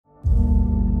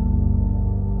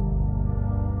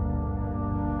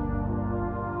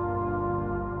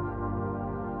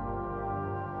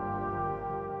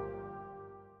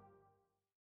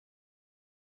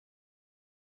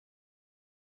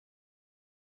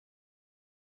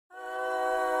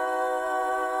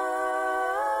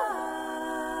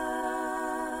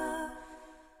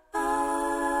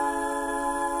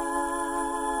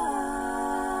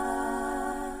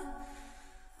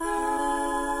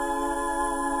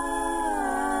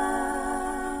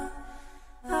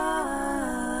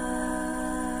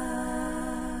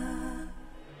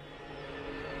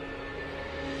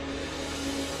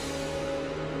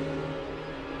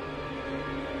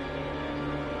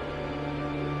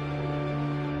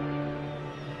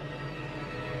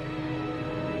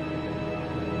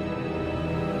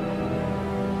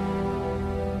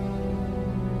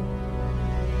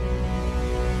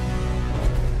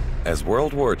As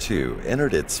World War II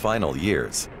entered its final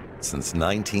years, since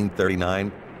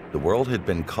 1939, the world had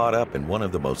been caught up in one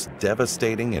of the most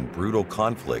devastating and brutal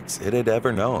conflicts it had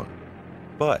ever known.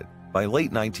 But by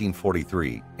late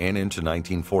 1943 and into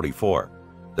 1944,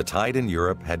 the tide in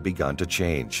Europe had begun to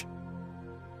change.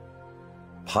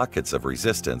 Pockets of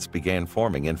resistance began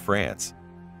forming in France.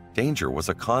 Danger was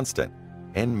a constant,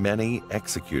 and many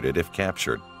executed if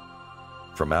captured.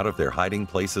 From out of their hiding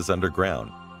places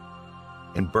underground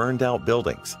and burned out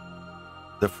buildings,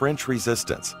 the French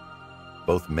resistance,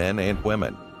 both men and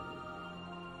women,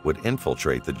 would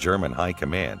infiltrate the German high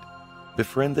command,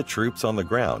 befriend the troops on the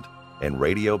ground, and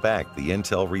radio back the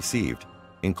intel received,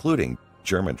 including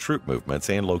German troop movements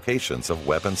and locations of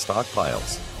weapon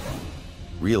stockpiles.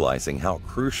 Realizing how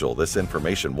crucial this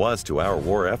information was to our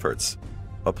war efforts,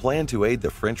 a plan to aid the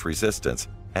French resistance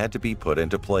had to be put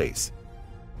into place.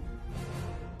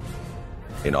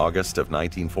 In August of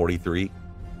 1943,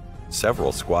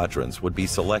 several squadrons would be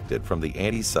selected from the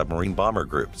anti-submarine bomber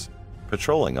groups,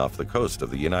 patrolling off the coast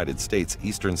of the United States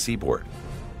eastern seaboard,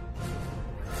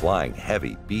 flying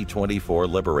heavy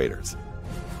B-24 Liberators.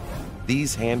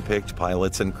 These hand-picked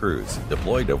pilots and crews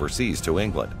deployed overseas to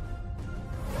England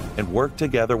and worked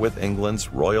together with England's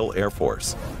Royal Air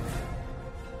Force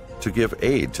to give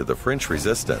aid to the French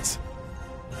resistance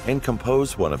and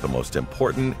compose one of the most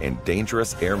important and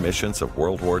dangerous air missions of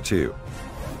World War II,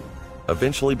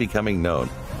 eventually becoming known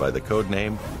by the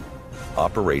codename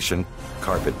Operation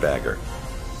Carpetbagger.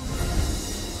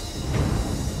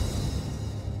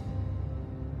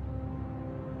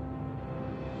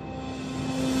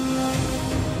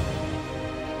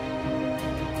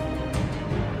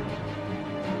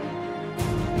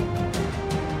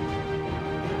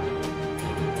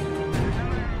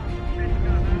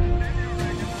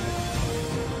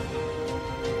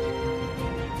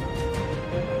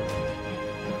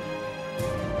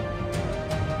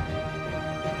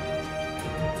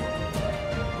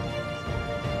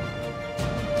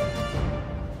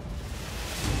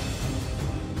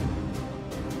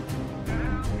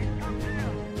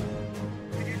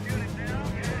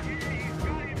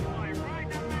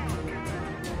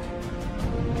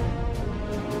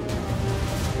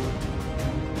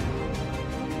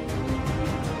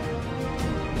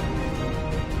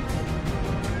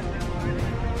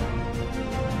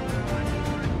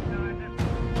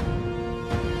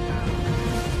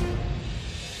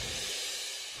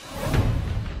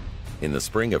 In the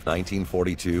spring of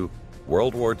 1942,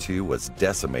 World War II was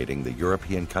decimating the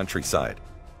European countryside.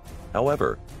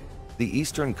 However, the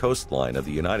eastern coastline of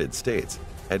the United States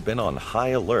had been on high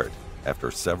alert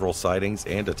after several sightings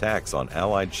and attacks on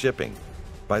Allied shipping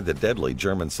by the deadly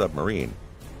German submarine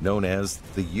known as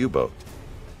the U-boat.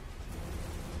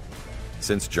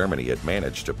 Since Germany had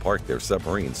managed to park their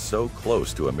submarines so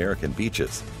close to American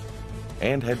beaches,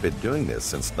 and had been doing this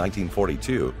since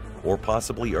 1942 or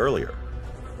possibly earlier,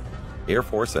 Air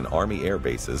Force and Army air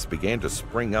bases began to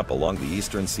spring up along the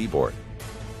eastern seaboard,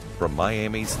 from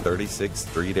Miami's 36th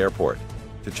Street Airport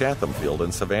to Chatham Field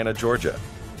in Savannah, Georgia,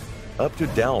 up to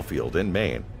Dowfield in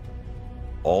Maine.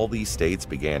 All these states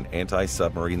began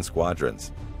anti-submarine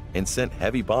squadrons and sent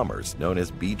heavy bombers known as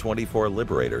B-24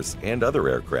 Liberators and other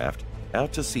aircraft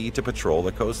out to sea to patrol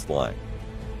the coastline.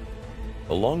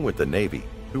 Along with the Navy,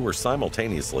 who were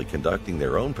simultaneously conducting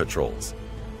their own patrols,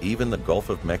 even the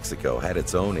Gulf of Mexico had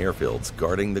its own airfields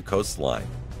guarding the coastline,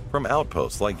 from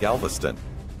outposts like Galveston,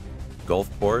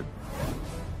 Gulfport,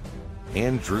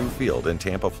 and Drew Field in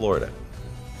Tampa, Florida.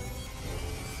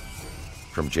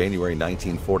 From January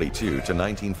 1942 to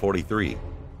 1943,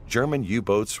 German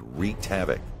U-boats wreaked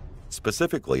havoc,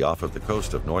 specifically off of the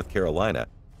coast of North Carolina,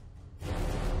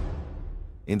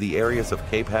 in the areas of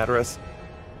Cape Hatteras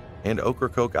and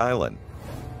Ocracoke Island,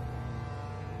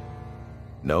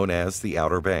 known as the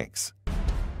Outer Banks.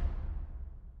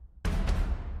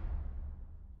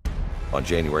 On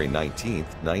January 19,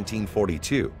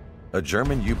 1942, a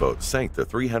German U-boat sank the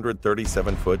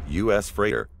 337-foot U.S.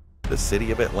 freighter, the City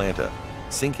of Atlanta,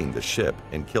 sinking the ship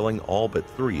and killing all but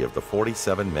 3 of the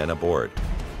 47 men aboard.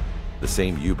 The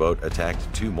same U-boat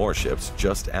attacked 2 more ships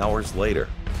just hours later.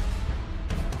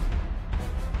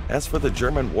 As for the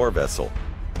German war vessel,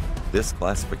 this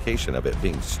classification of it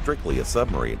being strictly a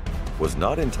submarine was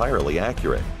not entirely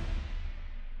accurate.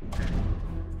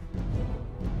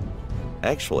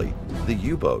 Actually, the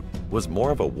U-boat was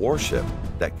more of a warship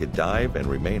that could dive and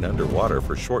remain underwater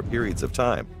for short periods of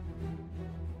time,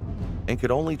 and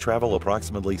could only travel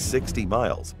approximately 60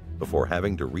 miles before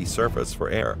having to resurface for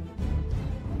air.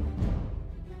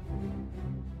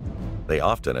 They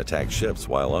often attacked ships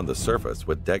while on the surface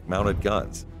with deck-mounted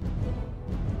guns.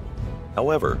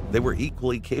 However, they were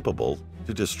equally capable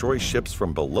to destroy ships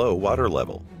from below water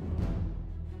level.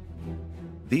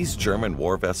 These German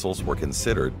war vessels were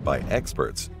considered by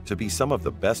experts to be some of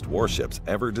the best warships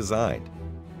ever designed.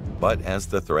 But as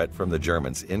the threat from the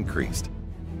Germans increased,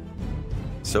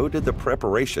 so did the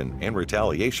preparation and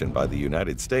retaliation by the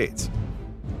United States,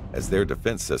 as their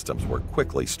defense systems were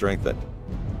quickly strengthened.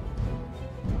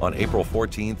 On April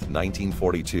 14,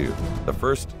 1942, the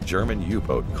first German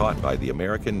U-boat caught by the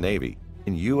American Navy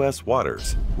in U.S.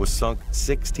 waters was sunk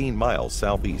 16 miles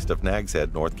southeast of Nags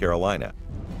Head, North Carolina.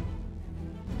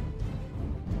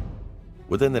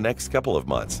 Within the next couple of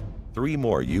months, 3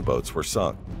 more U-boats were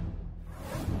sunk,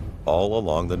 all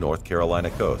along the North Carolina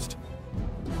coast,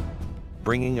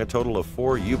 bringing a total of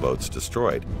 4 U-boats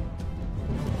destroyed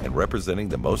and representing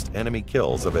the most enemy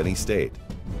kills of any state.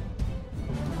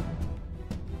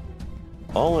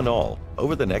 All in all,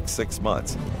 over the next 6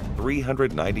 months,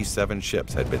 397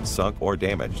 ships had been sunk or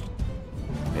damaged,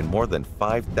 and more than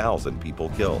 5,000 people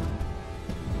killed.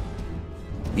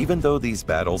 Even though these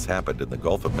battles happened in the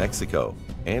Gulf of Mexico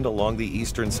and along the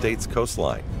eastern states'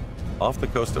 coastline, off the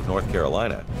coast of North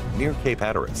Carolina, near Cape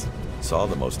Hatteras, saw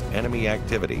the most enemy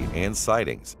activity and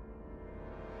sightings,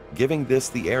 giving this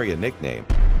the area nickname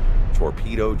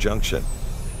Torpedo Junction.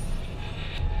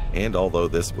 And although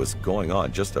this was going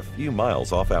on just a few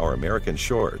miles off our American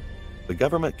shore, the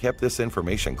government kept this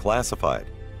information classified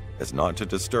as not to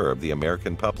disturb the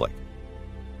American public.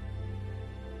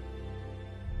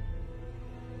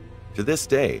 To this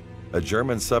day, a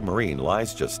German submarine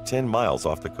lies just 10 miles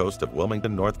off the coast of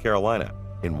Wilmington, North Carolina,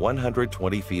 in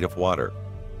 120 feet of water,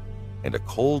 and a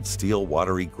cold steel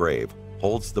watery grave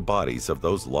holds the bodies of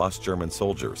those lost German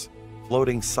soldiers,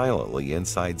 floating silently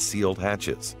inside sealed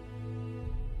hatches.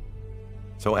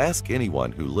 So ask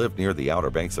anyone who lived near the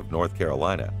Outer Banks of North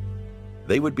Carolina.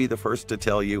 They would be the first to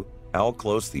tell you how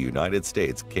close the United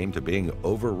States came to being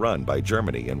overrun by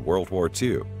Germany in World War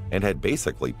II and had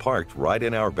basically parked right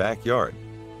in our backyard,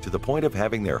 to the point of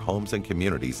having their homes and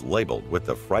communities labeled with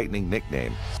the frightening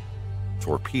nickname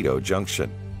Torpedo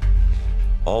Junction.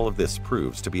 All of this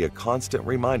proves to be a constant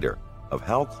reminder of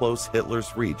how close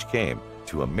Hitler's reach came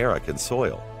to American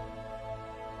soil,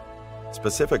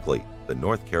 specifically the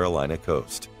North Carolina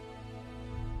coast.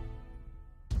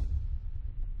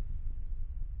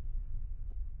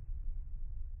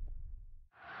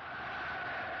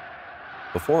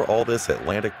 Before all this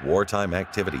Atlantic wartime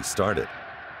activity started,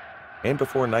 and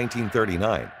before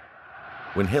 1939,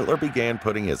 when Hitler began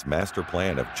putting his master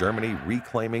plan of Germany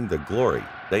reclaiming the glory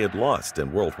they had lost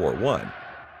in World War I,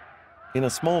 in a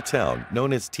small town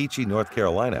known as Tichy, North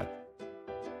Carolina,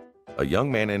 a young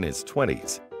man in his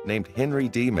 20s named Henry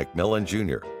D. MacMillan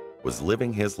Jr. was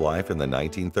living his life in the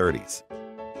 1930s.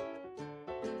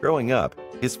 Growing up,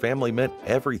 his family meant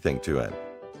everything to him.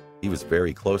 He was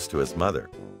very close to his mother,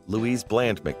 Louise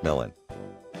Bland MacMillan,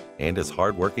 and his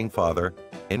hard-working father,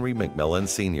 Henry MacMillan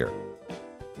Sr.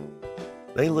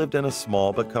 They lived in a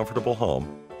small but comfortable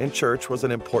home, and church was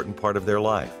an important part of their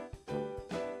life.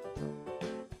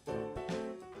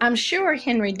 I'm sure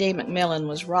Henry D. MacMillan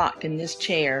was rocked in this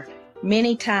chair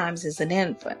many times as an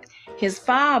infant. His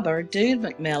father, Dude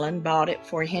MacMillan, bought it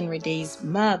for Henry D.'s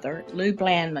mother, Lou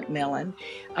Bland MacMillan,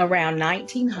 around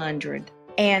 1900.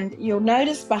 And you'll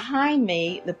notice behind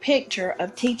me the picture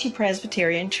of Tichy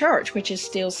Presbyterian Church, which is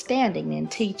still standing in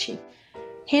Tichy.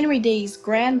 Henry D.'s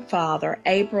grandfather,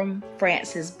 Abram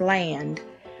Francis Bland,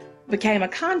 became a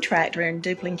contractor in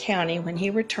Duplin County when he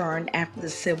returned after the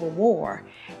Civil War,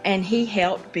 and he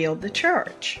helped build the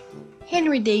church.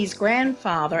 Henry D.'s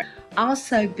grandfather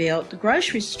also built the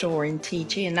grocery store in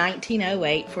Tichy in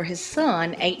 1908 for his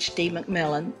son, H.D.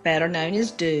 MacMillan, better known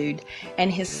as Dude,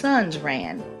 and his sons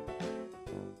ran.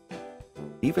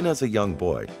 Even as a young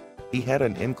boy, he had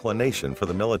an inclination for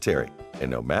the military,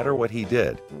 and no matter what he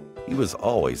did, he was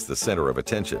always the center of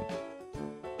attention.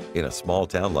 In a small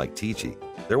town like Tichy,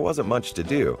 there wasn't much to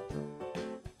do,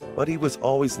 but he was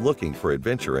always looking for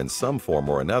adventure in some form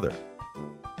or another.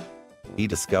 He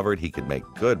discovered he could make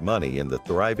good money in the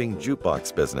thriving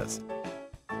jukebox business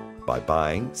by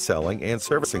buying, selling, and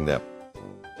servicing them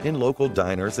in local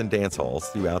diners and dance halls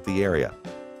throughout the area.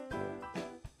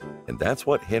 And that's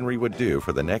what Henry would do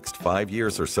for the next 5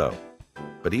 years or so.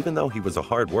 But even though he was a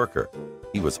hard worker,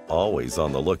 he was always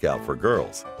on the lookout for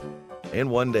girls. And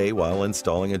one day, while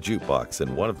installing a jukebox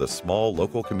in one of the small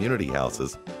local community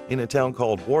houses in a town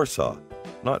called Warsaw,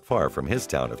 not far from his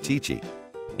town of Tichy,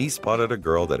 he spotted a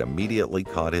girl that immediately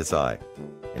caught his eye,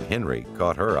 and Henry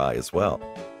caught her eye as well.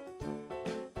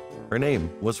 Her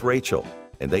name was Rachel,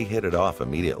 and they hit it off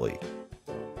immediately.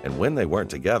 And when they weren't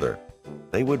together,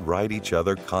 they would write each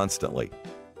other constantly.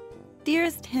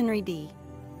 Dearest Henry D.,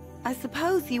 I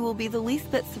suppose you will be the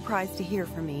least bit surprised to hear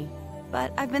from me,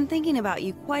 but I've been thinking about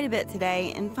you quite a bit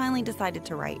today and finally decided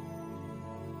to write.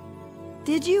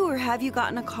 Did you or have you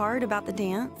gotten a card about the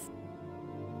dance?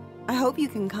 I hope you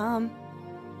can come.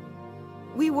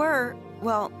 We were,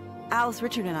 well, Alice,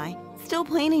 Richard, and I, still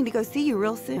planning to go see you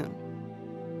real soon.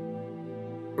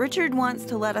 Richard wants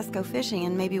to let us go fishing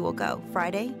and maybe we'll go.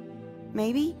 Friday?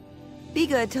 Maybe? Be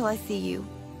good till I see you.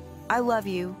 I love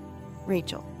you,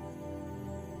 Rachel.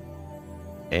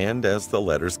 And as the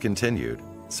letters continued,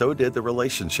 so did the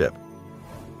relationship.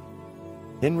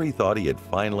 Henry thought he had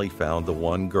finally found the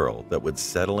one girl that would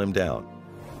settle him down.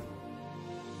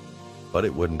 But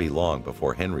it wouldn't be long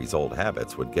before Henry's old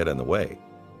habits would get in the way.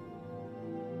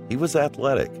 He was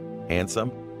athletic,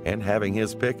 handsome, and having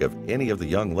his pick of any of the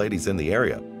young ladies in the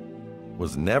area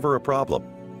was never a problem.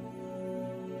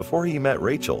 Before he met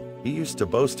Rachel, he used to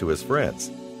boast to his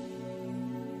friends,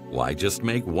 "Why just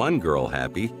make one girl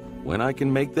happy when I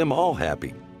can make them all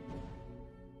happy?"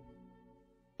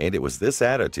 And it was this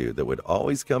attitude that would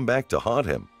always come back to haunt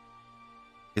him,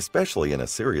 especially in a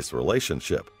serious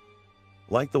relationship,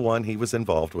 like the one he was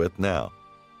involved with now.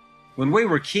 When we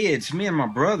were kids, me and my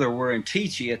brother were in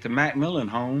Teachie at the MacMillan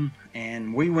home,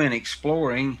 and we went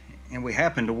exploring, and we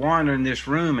happened to wander in this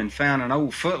room and found an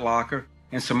old footlocker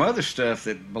and some other stuff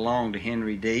that belonged to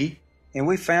Henry D. And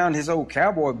we found his old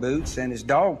cowboy boots and his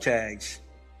dog tags.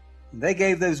 They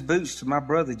gave those boots to my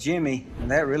brother Jimmy,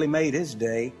 and that really made his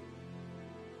day.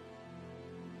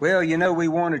 Well, you know, we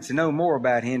wanted to know more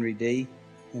about Henry D.,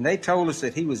 and they told us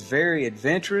that he was very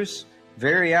adventurous,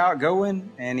 very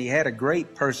outgoing, and he had a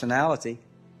great personality.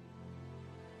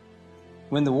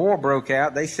 When the war broke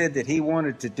out, they said that he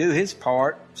wanted to do his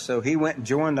part, so he went and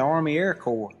joined the Army Air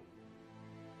Corps.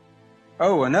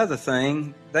 Oh, another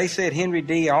thing, they said Henry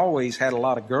D. always had a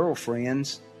lot of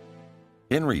girlfriends.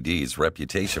 Henry D.'s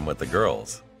reputation with the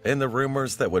girls and the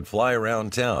rumors that would fly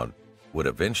around town would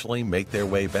eventually make their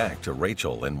way back to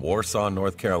Rachel in Warsaw,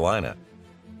 North Carolina,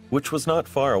 which was not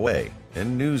far away,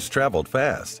 and news traveled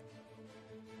fast.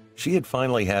 She had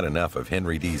finally had enough of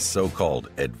Henry D.'s so-called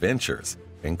adventures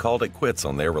and called it quits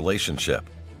on their relationship.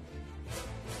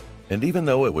 And even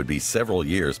though it would be several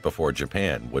years before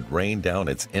Japan would rain down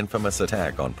its infamous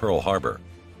attack on Pearl Harbor,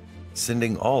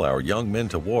 sending all our young men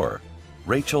to war,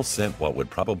 Rachel sent what would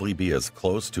probably be as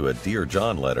close to a Dear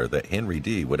John letter that Henry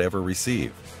D. would ever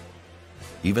receive,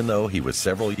 even though he was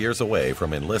several years away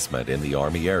from enlistment in the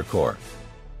Army Air Corps.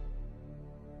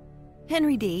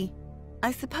 Henry D.,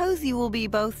 I suppose you will be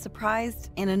both surprised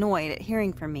and annoyed at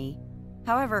hearing from me.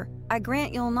 However, I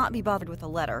grant you'll not be bothered with a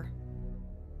letter.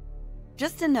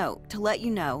 Just a note to let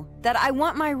you know that I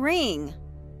want my ring.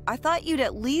 I thought you'd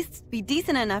at least be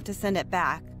decent enough to send it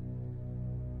back.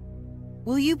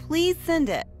 Will you please send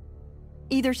it?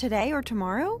 Either today or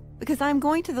tomorrow? Because I'm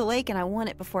going to the lake and I want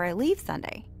it before I leave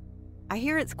Sunday. I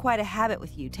hear it's quite a habit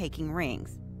with you taking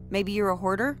rings. Maybe you're a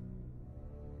hoarder?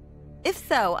 If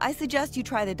so, I suggest you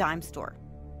try the dime store.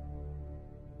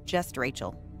 Just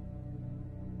Rachel.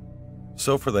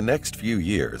 So for the next few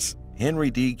years, Henry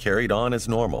D. carried on as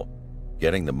normal,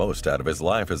 getting the most out of his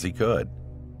life as he could.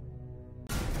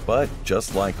 But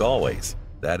just like always,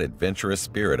 that adventurous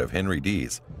spirit of Henry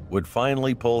D.'s would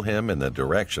finally pull him in the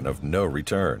direction of no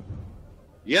return.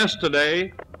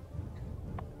 Yesterday,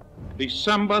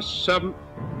 December 7th,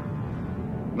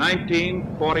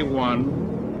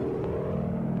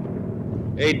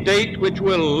 1941, a date which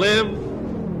will live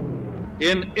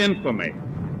in infamy.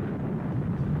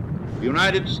 The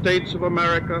United States of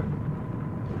America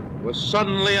was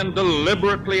suddenly and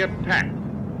deliberately attacked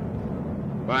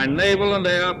by naval and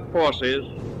air forces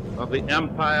of the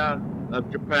Empire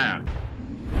of Japan.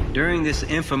 During this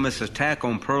infamous attack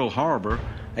on Pearl Harbor,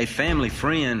 a family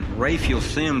friend, Raphael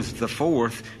Simmons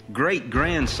IV,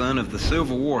 great-grandson of the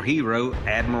Civil War hero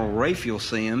Admiral Raphael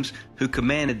Simmons, who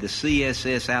commanded the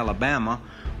CSS Alabama,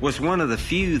 was one of the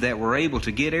few that were able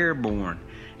to get airborne.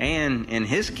 And in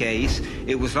his case,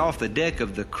 it was off the deck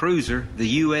of the cruiser,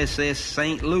 the USS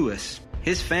St. Louis.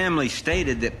 His family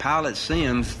stated that Pilot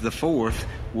Sims IV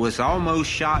was almost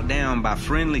shot down by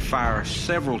friendly fire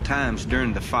several times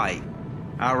during the fight.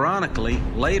 Ironically,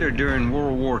 later during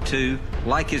World War II,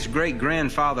 like his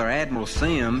great-grandfather Admiral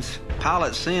Sims,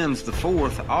 Pilot Sims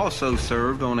IV also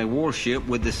served on a warship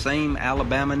with the same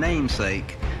Alabama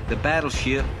namesake, the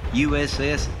battleship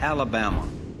USS Alabama.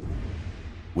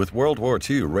 With World War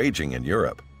II raging in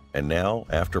Europe, and now,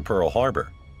 after Pearl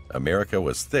Harbor, America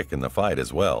was thick in the fight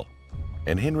as well.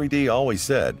 And Henry D. always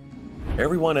said,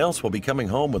 "Everyone else will be coming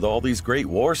home with all these great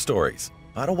war stories.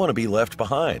 I don't want to be left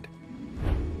behind."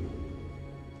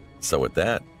 So with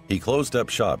that, he closed up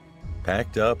shop,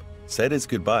 packed up, said his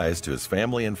goodbyes to his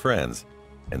family and friends,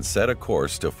 and set a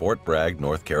course to Fort Bragg,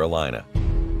 North Carolina.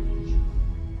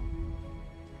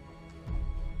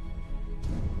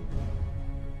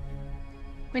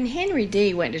 When Henry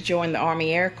D. went to join the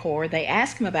Army Air Corps, they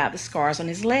asked him about the scars on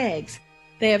his legs.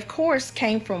 They, of course,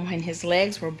 came from when his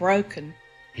legs were broken.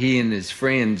 He and his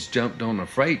friends jumped on a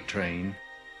freight train,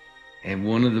 and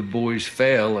one of the boys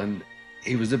fell, and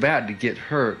he was about to get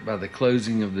hurt by the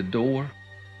closing of the door.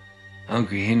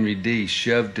 Uncle Henry D.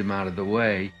 shoved him out of the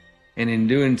way, and in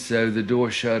doing so, the door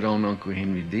shut on Uncle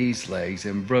Henry D.'s legs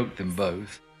and broke them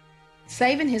both,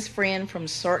 saving his friend from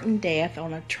certain death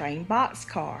on a train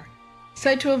boxcar.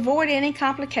 So to avoid any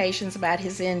complications about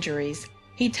his injuries,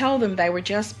 he told them they were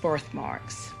just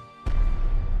birthmarks.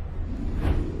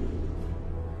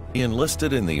 He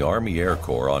enlisted in the Army Air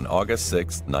Corps on August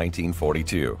 6,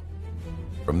 1942.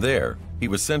 From there, he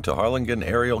was sent to Harlingen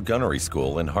Aerial Gunnery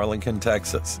School in Harlingen,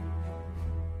 Texas.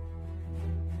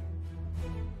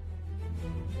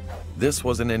 This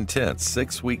was an intense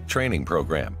 6-week training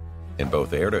program in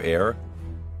both air-to-air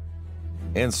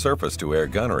and surface-to-air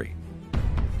gunnery.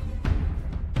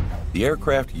 The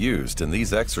aircraft used in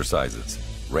these exercises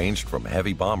ranged from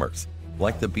heavy bombers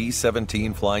like the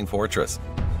B-17 Flying Fortress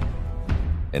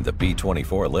and the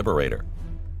B-24 Liberator,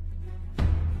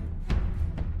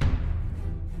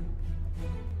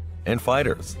 and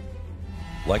fighters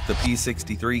like the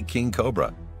P-63 King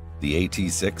Cobra, the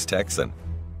AT-6 Texan,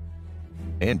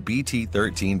 and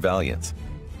BT-13 Valiants.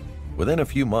 Within a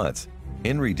few months,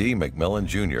 Henry D. MacMillan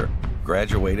Jr.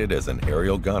 graduated as an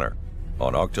aerial gunner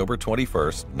on October 21,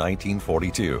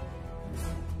 1942,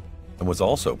 and was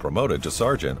also promoted to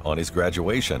sergeant on his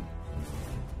graduation.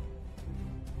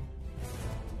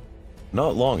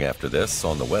 Not long after this,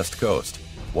 on the West Coast,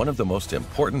 one of the most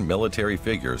important military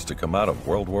figures to come out of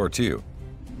World War II,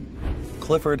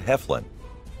 Clifford Heflin,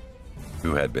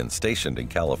 who had been stationed in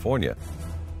California,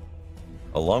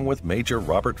 along with Major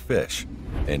Robert Fish,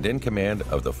 and in command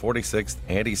of the 46th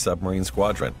Anti-Submarine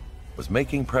Squadron, was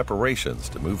making preparations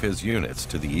to move his units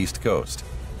to the East Coast.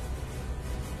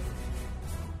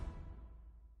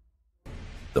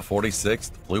 The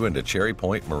 46th flew into Cherry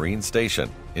Point Marine Station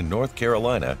in North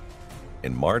Carolina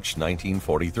in March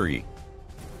 1943.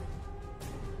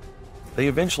 They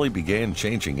eventually began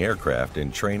changing aircraft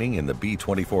and training in the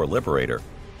B-24 Liberator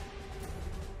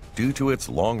due to its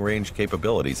long-range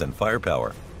capabilities and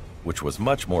firepower, which was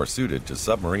much more suited to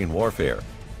submarine warfare.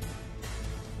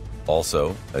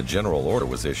 Also, a general order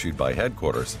was issued by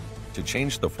headquarters to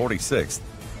change the 46th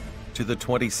to the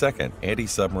 22nd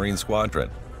Anti-Submarine Squadron,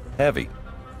 Heavy.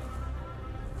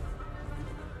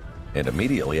 And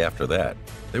immediately after that,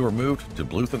 they were moved to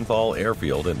Bluthenthal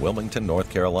Airfield in Wilmington, North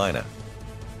Carolina.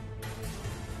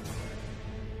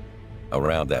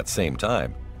 Around that same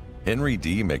time, Henry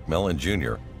D. MacMillan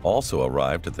Jr. also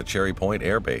arrived at the Cherry Point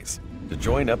Air Base to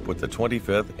join up with the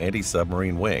 25th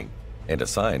Anti-Submarine Wing and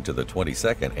assigned to the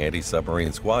 22nd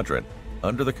Anti-Submarine Squadron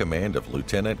under the command of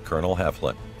Lieutenant Colonel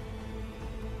Heflin.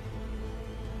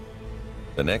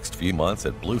 The next few months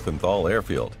at Bluthenthal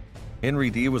Airfield, Henry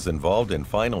D. was involved in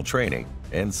final training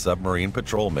and submarine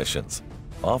patrol missions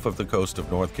off of the coast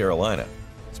of North Carolina,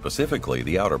 specifically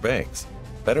the Outer Banks,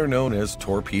 better known as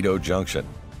Torpedo Junction,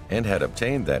 and had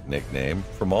obtained that nickname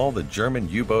from all the German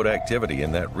U-boat activity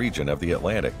in that region of the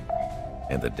Atlantic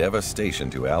and the devastation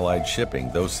to Allied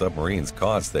shipping those submarines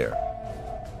caused there.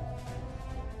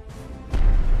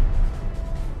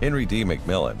 Henry D.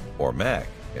 MacMillan, or Mac,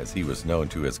 as he was known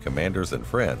to his commanders and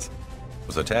friends,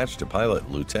 was attached to pilot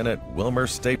Lieutenant Wilmer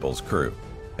Staples' crew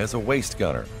as a waist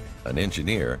gunner, an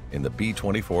engineer in the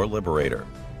B-24 Liberator.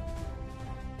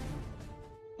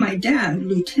 My dad,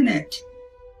 Lieutenant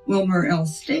Wilmer L.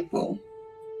 Staple,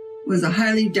 was a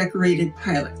highly decorated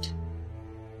pilot.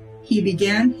 He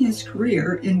began his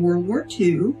career in World War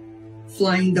II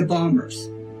flying the bombers.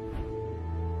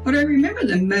 What I remember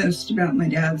the most about my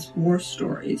dad's war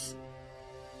stories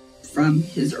from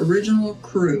his original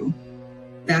crew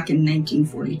back in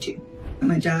 1942.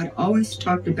 My dad always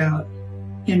talked about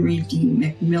Henry D.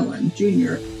 MacMillan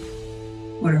Jr.,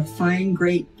 what a fine,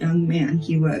 great young man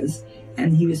he was,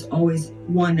 and he was always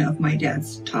one of my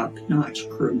dad's top-notch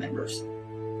crew members.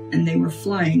 And they were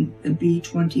flying the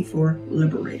B-24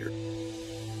 Liberator.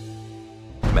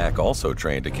 Mac also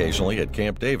trained occasionally at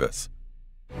Camp Davis,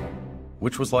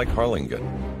 which was like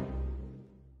Harlingen,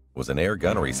 was an air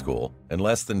gunnery school and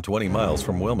less than 20 miles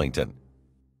from Wilmington.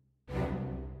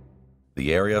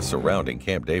 The area surrounding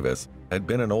Camp Davis had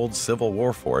been an old Civil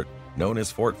War fort known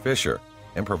as Fort Fisher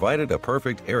and provided a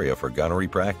perfect area for gunnery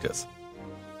practice.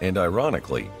 And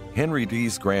ironically, Henry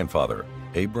D.'s grandfather,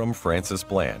 Abram Francis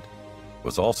Bland,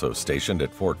 was also stationed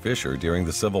at Fort Fisher during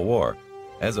the Civil War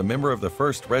as a member of the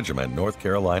 1st Regiment North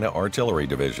Carolina Artillery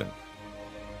Division.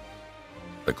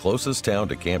 The closest town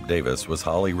to Camp Davis was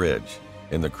Holly Ridge,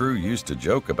 and the crew used to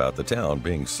joke about the town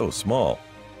being so small,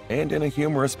 and in a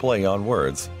humorous play on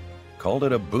words, called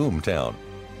it a boom town.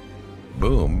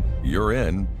 Boom, you're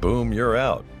in, boom, you're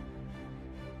out.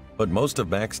 But most of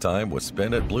Mac's time was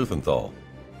spent at Blumenthal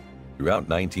throughout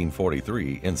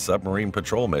 1943 in submarine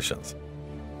patrol missions.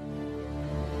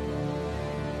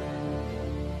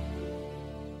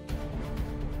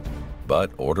 But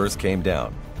orders came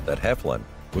down that Heflin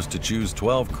was to choose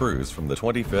 12 crews from the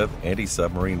 25th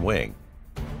Anti-Submarine Wing,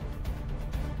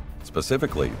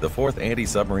 specifically the 4th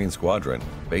Anti-Submarine Squadron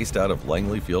based out of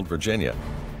Langley Field, Virginia,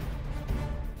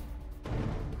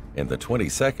 and the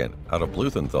 22nd out of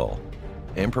Blumenthal,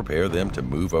 and prepare them to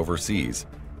move overseas,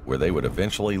 where they would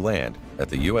eventually land at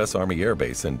the U.S. Army Air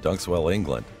Base in Dunxwell,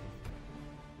 England.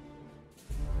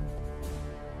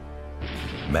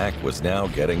 Mac was now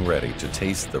getting ready to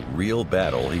taste the real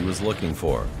battle he was looking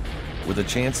for, with a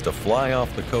chance to fly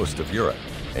off the coast of Europe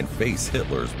and face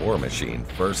Hitler's war machine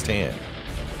firsthand.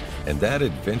 And that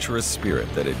adventurous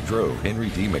spirit that had drove Henry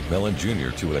D. MacMillan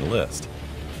Jr. to enlist,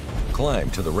 climb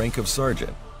to the rank of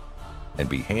sergeant, and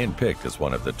be handpicked as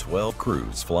one of the 12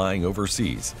 crews flying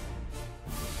overseas,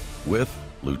 with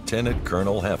Lieutenant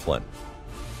Colonel Heflin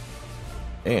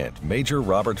and Major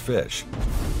Robert Fish,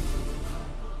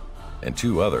 and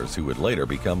 2 others who would later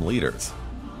become leaders,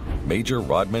 Major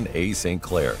Rodman A. St.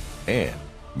 Clair and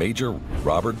Major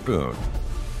Robert Boone,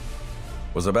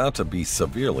 was about to be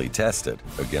severely tested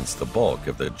against the bulk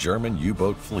of the German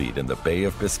U-boat fleet in the Bay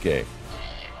of Biscay,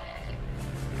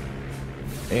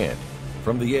 and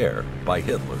from the air by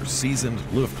Hitler's seasoned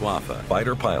Luftwaffe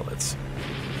fighter pilots.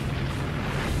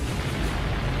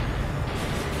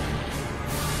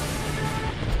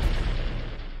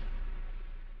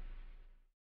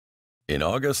 In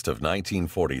August of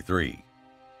 1943,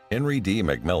 Henry D.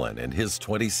 MacMillan and his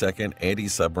 22nd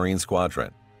Anti-Submarine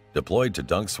Squadron deployed to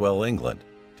Dunxwell, England,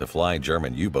 to fly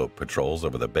German U-boat patrols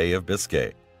over the Bay of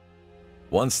Biscay.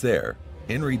 Once there,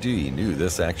 Henry D. knew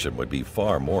this action would be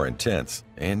far more intense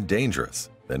and dangerous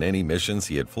than any missions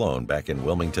he had flown back in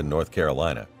Wilmington, North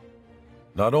Carolina.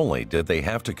 Not only did they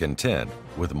have to contend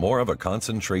with more of a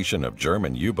concentration of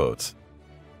German U-boats,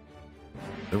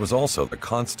 there was also the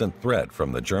constant threat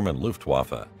from the German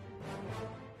Luftwaffe,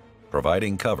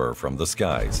 providing cover from the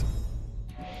skies.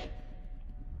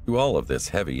 Through all of this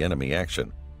heavy enemy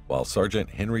action, while Sergeant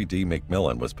Henry D.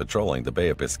 MacMillan was patrolling the Bay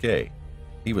of Biscay,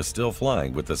 he was still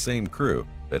flying with the same crew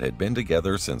that had been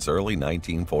together since early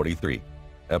 1943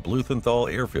 at Blumenthal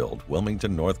Airfield,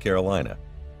 Wilmington, North Carolina.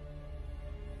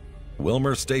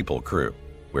 Wilmer Staple Crew,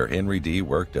 where Henry D.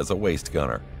 worked as a waist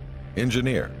gunner,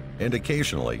 engineer, and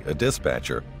occasionally a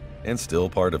dispatcher, and still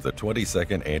part of the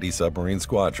 22nd Anti-Submarine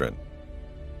Squadron.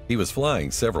 He was flying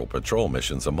several patrol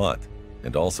missions a month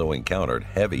and also encountered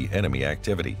heavy enemy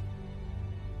activity.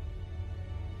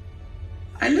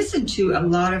 I listened to a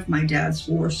lot of my dad's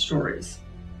war stories.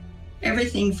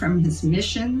 Everything from his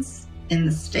missions in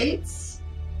the States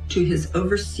to his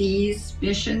overseas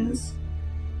missions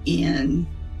in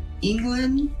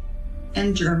England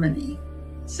and Germany.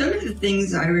 Some of the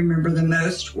things I remember the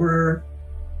most were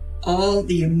all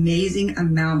the amazing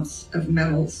amounts of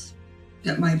medals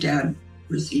that my dad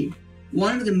received.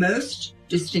 One of the most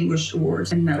distinguished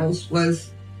awards and medals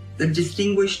was the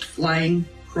Distinguished Flying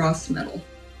Cross Medal.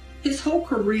 His whole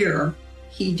career,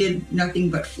 he did nothing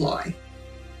but fly,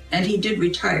 and he did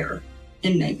retire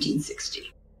in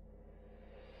 1960.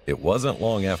 It wasn't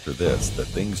long after this that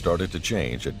things started to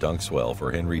change at Dunxwell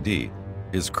for Henry D.,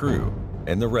 his crew,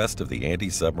 and the rest of the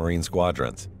anti-submarine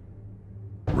squadrons.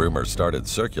 Rumors started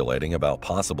circulating about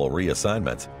possible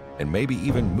reassignments and maybe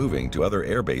even moving to other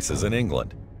air bases in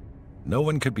England. No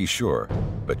one could be sure,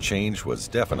 but change was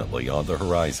definitely on the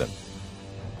horizon.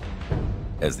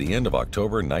 As the end of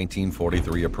October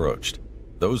 1943 approached,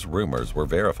 those rumors were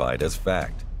verified as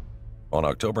fact. On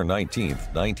October 19,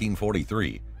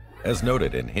 1943, as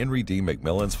noted in Henry D.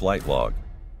 MacMillan's flight log,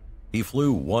 he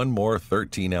flew one more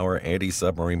 13-hour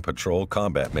anti-submarine patrol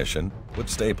combat mission with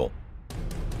Staple.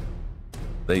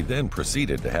 They then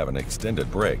proceeded to have an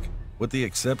extended break, with the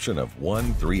exception of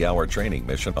one 3-hour training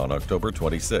mission on October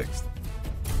 26th.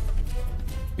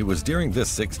 It was during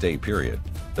this 6-day period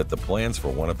that the plans for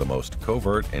one of the most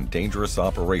covert and dangerous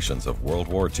operations of World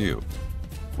War II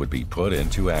would be put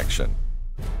into action.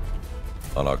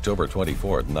 On October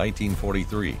 24,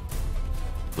 1943,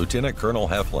 Lieutenant Colonel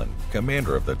Heflin,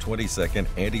 commander of the 22nd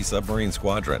Anti-Submarine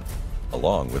Squadron,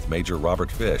 along with Major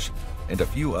Robert Fish and a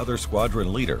few other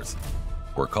squadron leaders,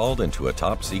 were called into a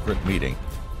top-secret meeting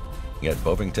at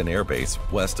Bovington Air Base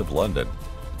west of London.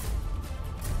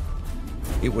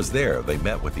 It was there they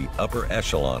met with the upper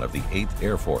echelon of the 8th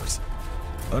Air Force,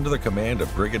 under the command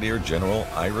of Brigadier General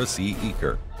Ira C.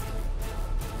 Eaker.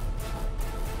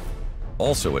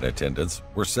 Also in attendance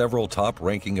were several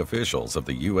top-ranking officials of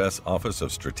the U.S. Office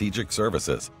of Strategic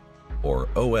Services, or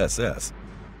OSS,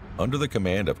 under the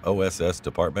command of OSS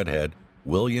Department Head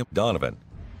William Donovan.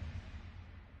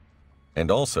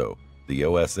 And also, the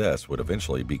OSS would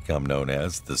eventually become known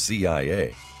as the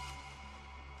CIA.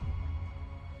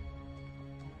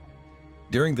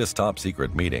 During this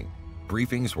top-secret meeting,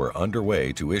 briefings were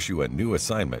underway to issue a new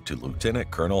assignment to Lieutenant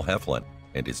Colonel Heflin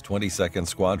and his 22nd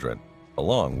Squadron,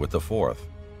 along with the 4th.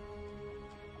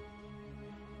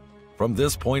 From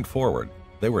this point forward,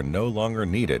 they were no longer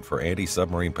needed for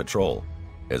anti-submarine patrol,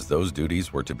 as those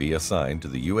duties were to be assigned to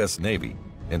the U.S. Navy,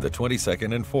 and the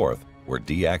 22nd and 4th were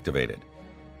deactivated.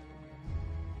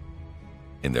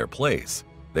 In their place,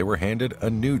 they were handed a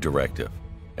new directive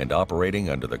and operating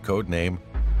under the code name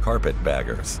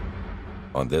Carpetbaggers.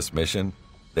 On this mission,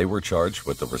 they were charged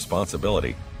with the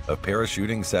responsibility of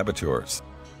parachuting saboteurs,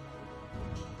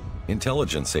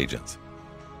 intelligence agents,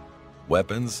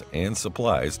 weapons and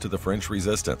supplies to the French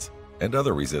resistance and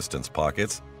other resistance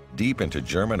pockets deep into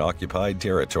German-occupied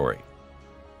territory.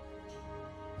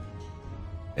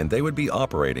 And they would be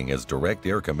operating as direct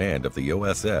air command of the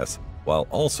OSS while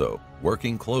also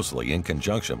working closely in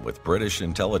conjunction with British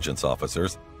intelligence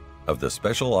officers of the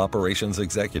Special Operations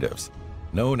Executives,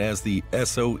 known as the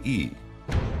SOE.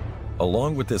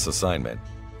 Along with this assignment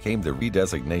came the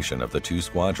redesignation of the 2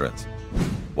 squadrons.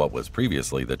 What was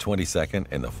previously the 22nd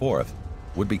and the 4th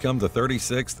would become the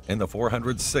 36th and the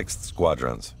 406th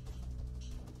Squadrons.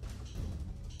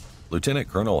 Lieutenant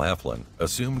Colonel Heflin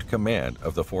assumed command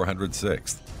of the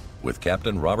 406th, with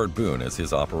Captain Robert Boone as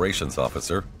his operations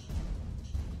officer,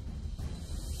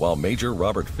 while Major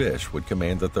Robert Fish would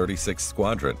command the 36th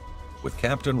Squadron, with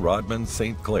Captain Rodman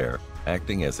St. Clair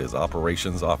acting as his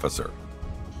operations officer.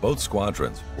 Both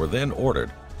squadrons were then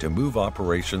ordered to move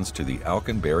operations to the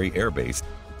Alconbury Air Base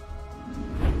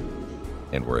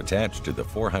and were attached to the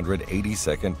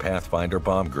 482nd Pathfinder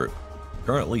Bomb Group,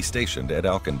 currently stationed at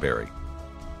Alconbury.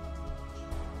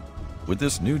 With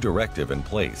this new directive in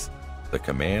place, the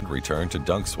command returned to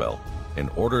Dunkswell and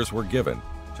orders were given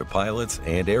to pilots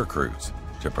and air crews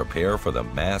to prepare for the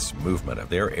mass movement of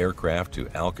their aircraft to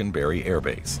Alconbury Air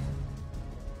Base.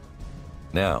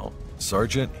 Now,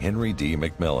 Sergeant Henry D.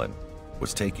 MacMillan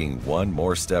was taking one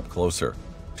more step closer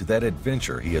to that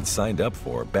adventure he had signed up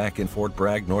for back in Fort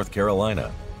Bragg, North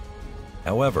Carolina.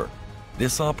 However,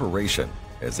 this operation,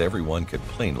 as everyone could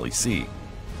plainly see,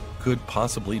 could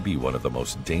possibly be one of the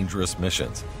most dangerous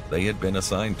missions they had been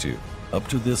assigned to up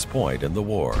to this point in the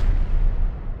war.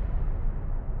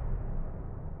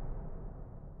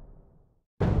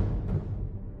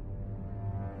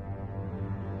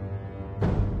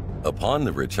 Upon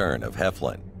the return of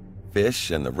Heflin,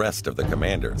 Fish and the rest of the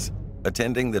commanders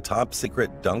attending the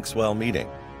top-secret Dunkswell meeting,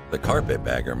 the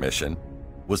Carpetbagger mission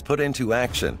was put into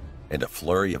action and a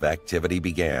flurry of activity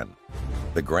began.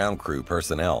 The ground crew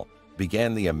personnel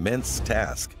began the immense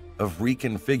task of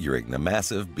reconfiguring the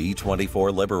massive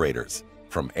B-24 Liberators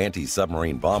from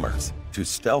anti-submarine bombers to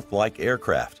stealth-like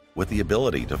aircraft with the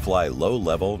ability to fly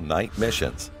low-level night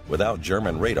missions without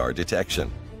German radar detection,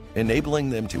 enabling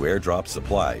them to airdrop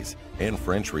supplies and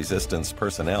French resistance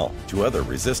personnel to other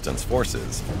resistance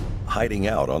forces hiding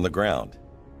out on the ground.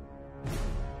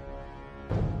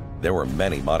 There were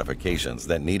many modifications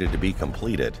that needed to be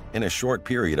completed in a short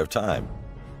period of time.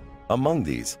 Among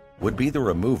these would be the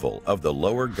removal of the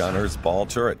lower gunner's ball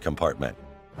turret compartment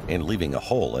and leaving a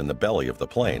hole in the belly of the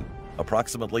plane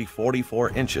approximately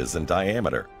 44 inches in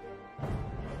diameter.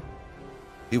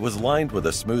 It was lined with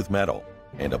a smooth metal,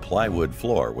 and a plywood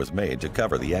floor was made to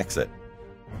cover the exit.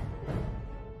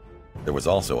 There was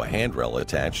also a handrail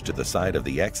attached to the side of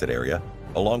the exit area,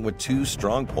 along with 2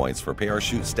 strong points for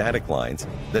parachute static lines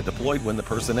that deployed when the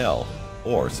personnel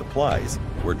or supplies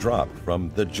were dropped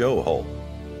from the Joe hole.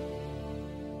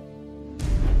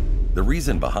 The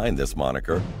reason behind this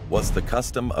moniker was the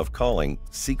custom of calling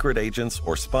secret agents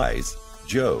or spies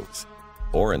Joes,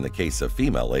 or in the case of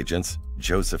female agents,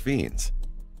 Josephines.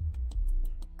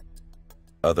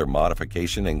 Other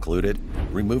modification included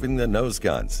removing the nose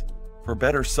guns for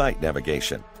better sight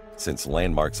navigation, since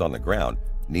landmarks on the ground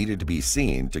needed to be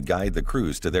seen to guide the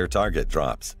crews to their target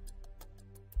drops.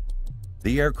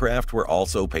 The aircraft were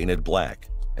also painted black,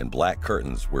 and black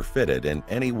curtains were fitted in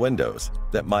any windows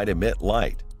that might emit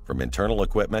light from internal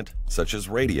equipment such as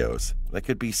radios that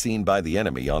could be seen by the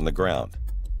enemy on the ground.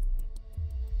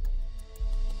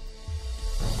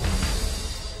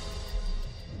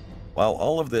 while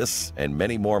all of this and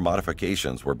many more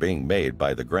modifications were being made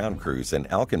by the ground crews in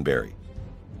Alconbury.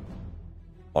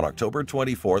 On October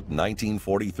 24,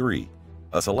 1943,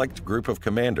 a select group of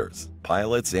commanders,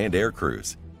 pilots, and air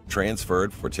crews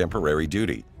transferred for temporary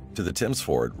duty to the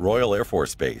Thamesford Royal Air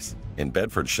Force Base in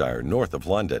Bedfordshire, north of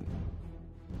London.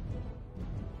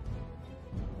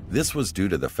 This was due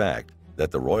to the fact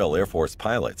that the Royal Air Force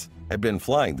pilots had been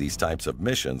flying these types of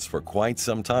missions for quite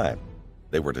some time.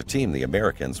 They were to team the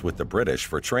Americans with the British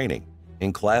for training,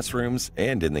 in classrooms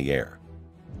and in the air.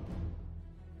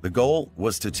 The goal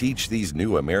was to teach these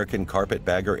new American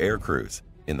carpetbagger air crews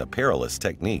in the perilous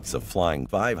techniques of flying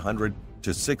 500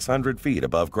 to 600 feet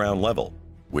above ground level,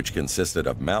 which consisted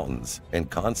of mountains and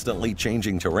constantly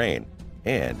changing terrain,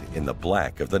 and in the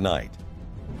black of the night.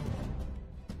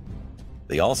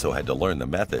 They also had to learn the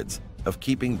methods of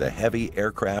keeping the heavy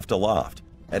aircraft aloft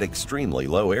at extremely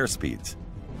low airspeeds.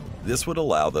 This would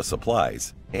allow the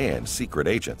supplies and secret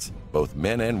agents, both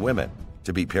men and women,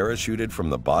 to be parachuted from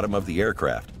the bottom of the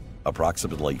aircraft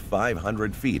approximately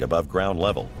 500 feet above ground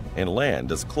level and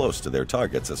land as close to their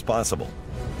targets as possible.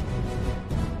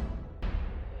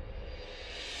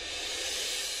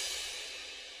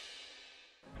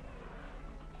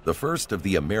 The first of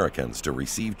the Americans to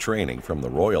receive training from the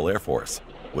Royal Air Force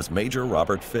was Major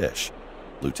Robert Fish,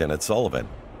 Lieutenant Sullivan,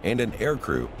 and an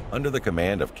aircrew under the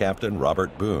command of Captain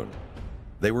Robert Boone.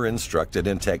 They were instructed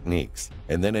in techniques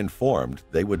and then informed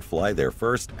they would fly their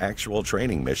first actual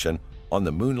training mission on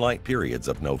the moonlight periods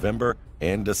of November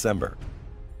and December.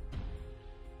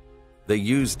 They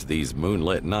used these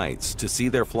moonlit nights to see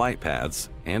their flight paths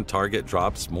and target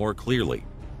drops more clearly.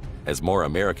 As more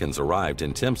Americans arrived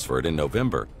in Thamesford in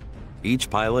November, each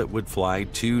pilot would fly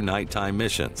 2 nighttime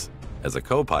missions as a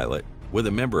co-pilot with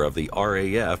a member of the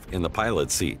RAF in the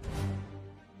pilot's seat.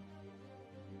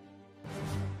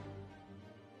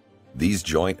 These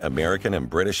joint American and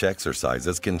British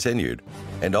exercises continued,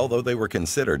 and although they were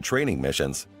considered training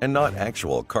missions and not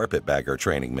actual carpetbagger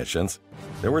training missions,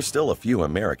 there were still a few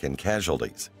American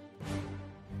casualties.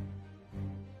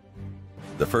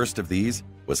 The first of these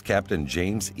was Captain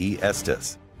James E.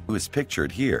 Estes, who is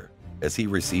pictured here as he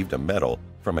received a medal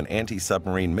from an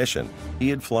anti-submarine mission he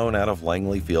had flown out of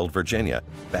Langley Field, Virginia,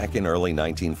 back in early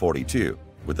 1942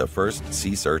 with the 1st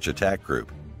Sea Search Attack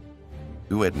Group,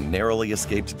 who had narrowly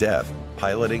escaped death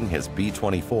piloting his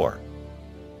B-24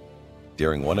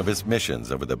 during one of his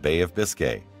missions over the Bay of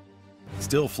Biscay,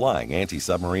 still flying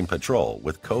anti-submarine patrol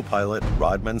with co-pilot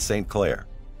Rodman St. Clair.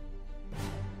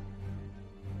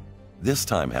 This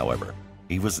time, however,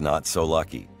 he was not so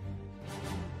lucky.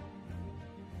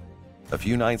 A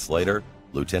few nights later,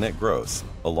 Lieutenant Gross,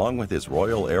 along with his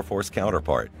Royal Air Force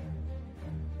counterpart,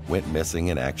 went missing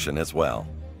in action as well.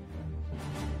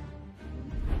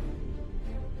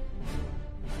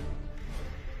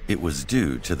 It was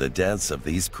due to the deaths of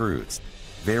these crews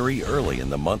very early in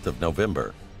the month of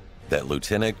November that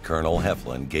Lieutenant Colonel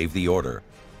Heflin gave the order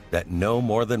that no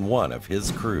more than one of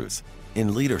his crews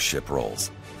in leadership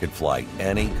roles could fly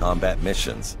any combat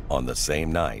missions on the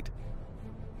same night.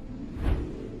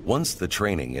 Once the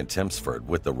training in Thamesford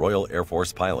with the Royal Air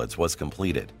Force pilots was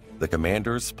completed, the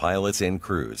commanders, pilots, and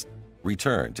crews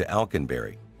returned to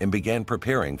Alconbury and began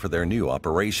preparing for their new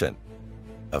operation.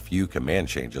 A few command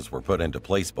changes were put into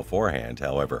place beforehand,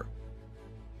 however.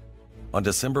 On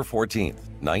December 14,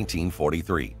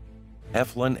 1943,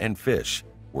 Heflin and Fish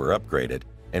were upgraded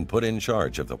and put in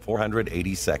charge of the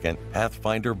 482nd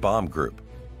Pathfinder Bomb Group.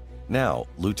 Now,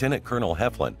 Lieutenant Colonel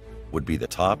Heflin would be the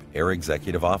top air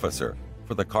executive officer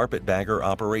for the Carpetbagger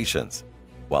operations,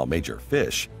 while Major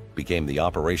Fish became the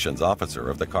operations officer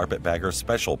of the Carpetbagger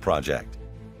Special Project.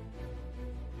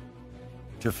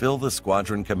 To fill the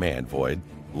squadron command void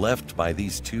left by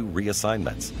these 2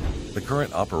 reassignments, the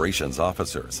current operations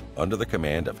officers under the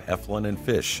command of Heflin and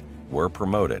Fish were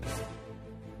promoted.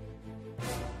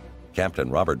 Captain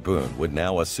Robert Boone would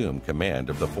now assume command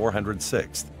of the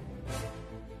 406th,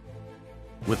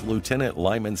 with Lieutenant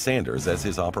Lyman Sanders as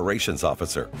his operations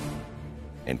officer,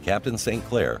 and Captain St.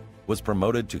 Clair was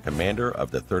promoted to commander of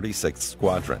the 36th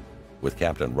Squadron, with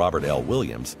Captain Robert L.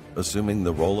 Williams assuming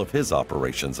the role of his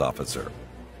operations officer.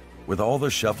 With all the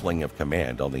shuffling of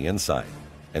command on the inside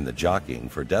and the jockeying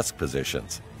for desk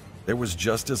positions, there was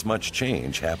just as much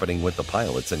change happening with the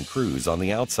pilots and crews on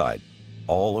the outside,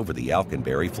 all over the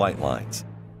Alconbury flight lines.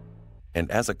 And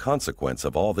as a consequence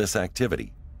of all this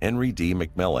activity, Henry D.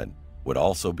 MacMillan would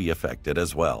also be affected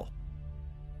as well.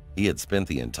 He had spent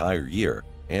the entire year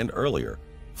and earlier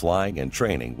flying and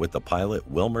training with the pilot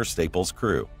Wilmer Staples'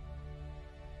 crew.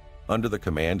 Under the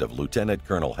command of Lieutenant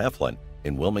Colonel Heflin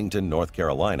in Wilmington, North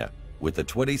Carolina, with the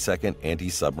 22nd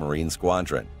Anti-Submarine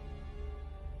Squadron.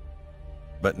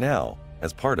 But now,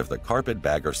 as part of the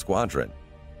Carpetbagger squadron,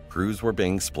 crews were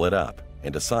being split up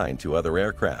and assigned to other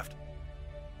aircraft,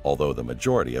 although the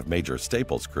majority of Major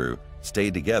Staples' crew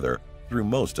stayed together through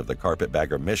most of the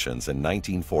Carpetbagger missions in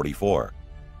 1944.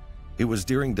 It was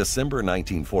during December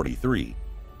 1943,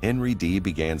 Henry D.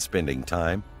 began spending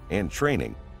time and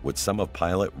training with some of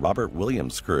pilot Robert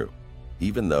Williams' crew,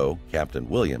 even though Captain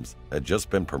Williams had just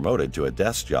been promoted to a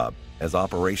desk job as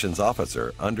operations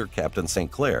officer under Captain St.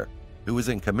 Clair, who was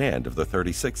in command of the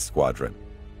 36th Squadron.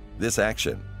 This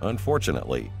action,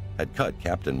 unfortunately, had cut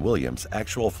Captain Williams'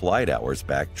 actual flight hours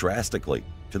back drastically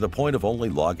to the point of only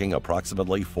logging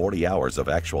approximately 40 hours of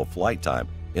actual flight time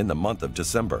in the month of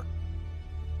December.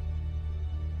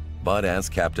 But as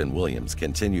Captain Williams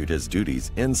continued his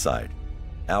duties inside,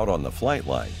 out on the flight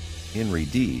line, Henry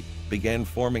D. began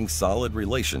forming solid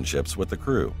relationships with the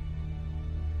crew,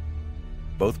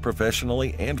 both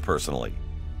professionally and personally.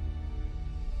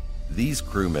 These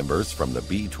crew members from the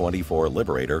B-24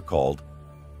 Liberator, called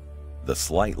the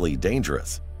Slightly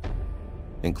Dangerous,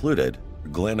 included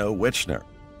Glenn O. Witchner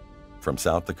from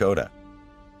South Dakota,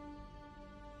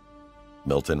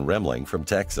 Milton Remling from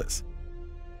Texas,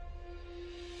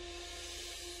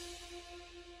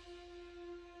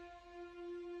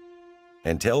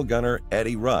 and tail gunner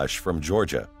Eddie Rush from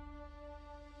Georgia,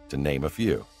 to name a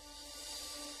few.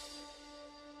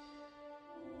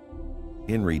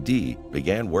 Henry D.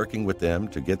 began working with them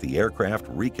to get the aircraft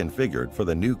reconfigured for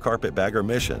the new Carpetbagger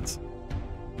missions,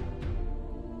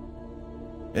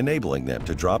 enabling them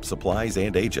to drop supplies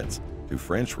and agents to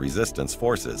French resistance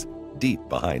forces deep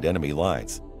behind enemy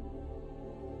lines.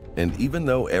 And even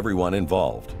though everyone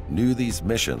involved knew these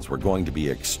missions were going to be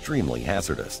extremely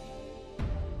hazardous,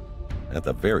 at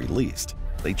the very least,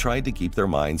 they tried to keep their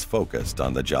minds focused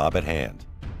on the job at hand.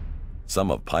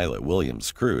 Some of Pilot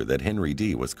Williams' crew that Henry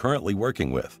D. was currently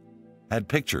working with had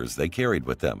pictures they carried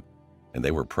with them, and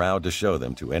they were proud to show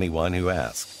them to anyone who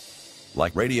asked,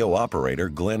 like radio operator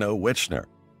Glenn O. Witchner,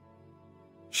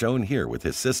 shown here with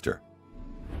his sister.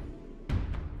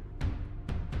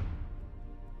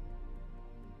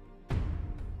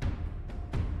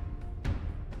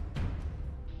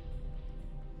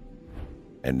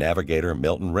 And navigator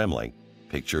Milton Remling,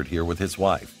 pictured here with his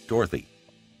wife, Dorothy,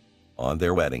 on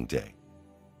their wedding day.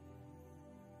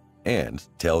 And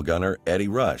tail gunner Eddie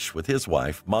Rush with his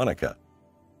wife, Monica.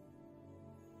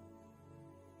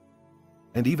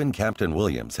 And even Captain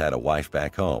Williams had a wife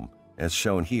back home, as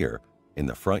shown here in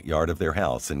the front yard of their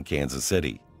house in Kansas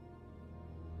City.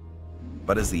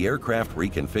 But as the aircraft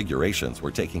reconfigurations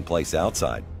were taking place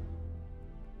outside,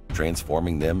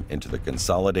 transforming them into the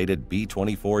consolidated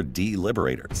B-24D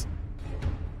Liberators,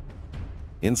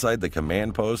 inside the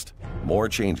command post, more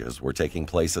changes were taking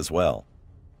place as well,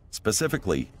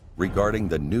 specifically regarding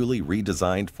the newly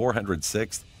redesigned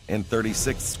 406th and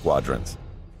 36th Squadrons.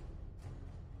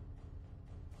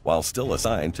 While still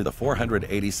assigned to the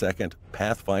 482nd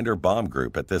Pathfinder Bomb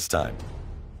Group at this time,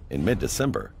 in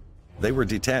mid-December, they were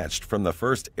detached from the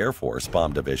 1st Air Force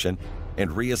Bomb Division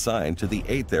and reassigned to the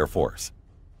 8th Air Force,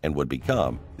 and would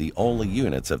become the only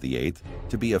units of the 8th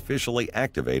to be officially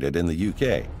activated in the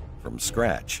UK from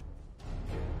scratch.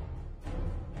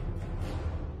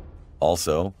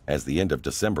 Also, as the end of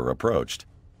December approached,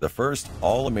 the first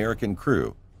all-American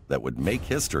crew that would make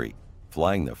history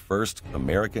flying the first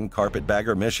American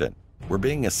Carpetbagger mission were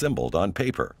being assembled on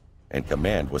paper, and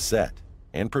command was set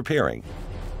and preparing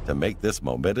to make this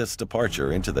momentous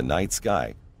departure into the night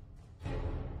sky.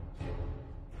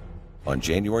 On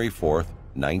January 4th,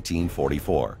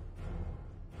 1944.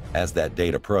 As that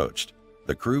date approached,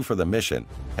 the crew for the mission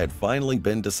had finally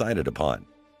been decided upon.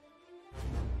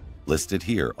 Listed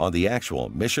here on the actual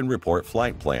mission report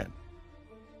flight plan,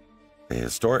 the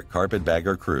historic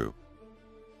Carpetbagger crew,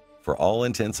 for all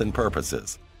intents and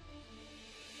purposes,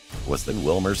 was the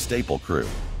Wilmer Staple crew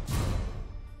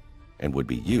and would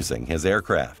be using his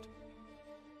aircraft.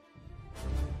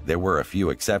 There were a few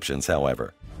exceptions,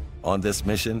 however. On this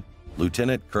mission,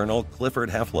 Lieutenant Colonel Clifford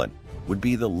Heflin would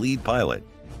be the lead pilot,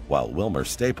 while Wilmer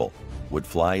Staple would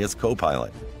fly as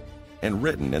co-pilot, and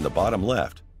written in the bottom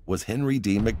left was Henry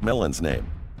D. MacMillan's name,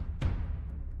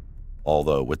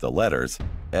 although with the letters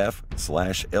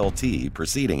F/LT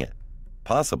preceding it,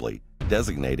 possibly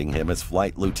designating him as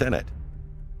flight lieutenant.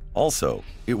 Also,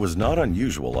 it was not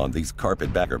unusual on these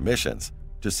Carpetbagger missions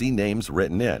to see names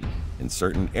written in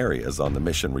certain areas on the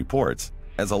mission reports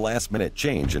as a last-minute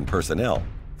change in personnel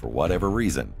for whatever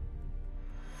reason,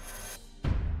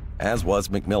 as was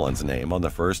MacMillan's name on the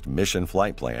first mission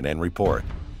flight plan and report.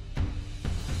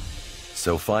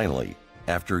 So finally,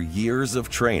 after years of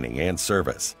training and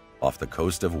service off the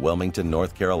coast of Wilmington,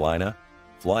 North Carolina,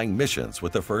 flying missions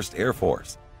with the 1st Air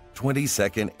Force,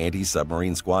 22nd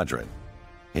Anti-Submarine Squadron.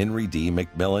 Henry D.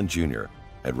 MacMillan Jr.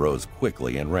 had rose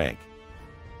quickly in rank.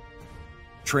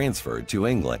 Transferred to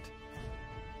England.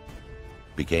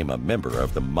 Became a member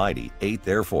of the mighty 8th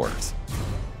Air Force.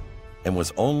 And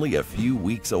was only a few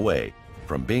weeks away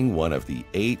from being one of the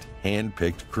 8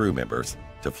 hand-picked crew members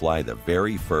to fly the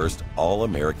very first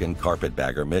all-American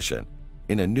Carpetbagger mission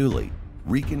in a newly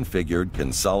reconfigured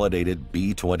consolidated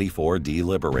B-24D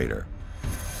Liberator.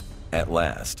 At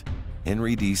last,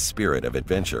 Henry D's spirit of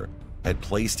adventure had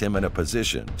placed him in a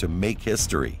position to make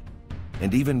history,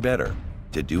 and even better,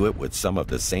 to do it with some of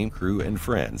the same crew and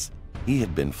friends he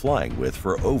had been flying with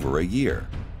for over a year.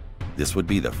 This would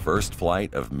be the first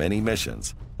flight of many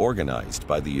missions organized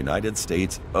by the United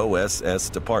States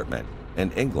OSS Department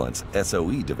and England's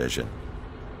SOE Division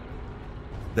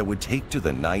that would take to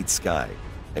the night sky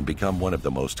and become one of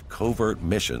the most covert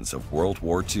missions of World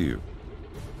War II.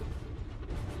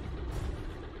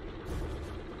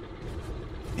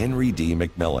 Henry D.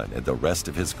 MacMillan and the rest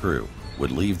of his crew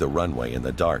would leave the runway in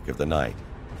the dark of the night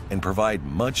and provide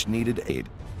much-needed aid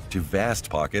to vast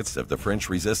pockets of the French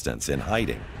resistance in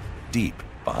hiding deep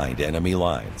behind enemy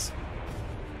lines.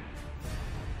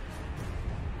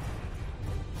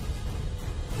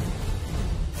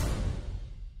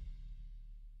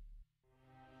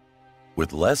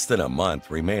 With less than a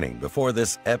month remaining before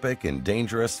this epic and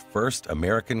dangerous first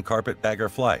American Carpetbagger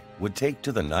flight would take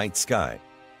to the night sky,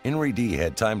 Henry D.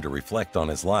 had time to reflect on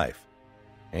his life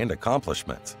and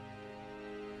accomplishments.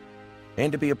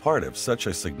 And to be a part of such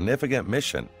a significant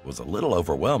mission was a little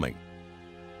overwhelming.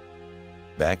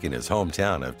 Back in his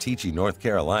hometown of Teachey, North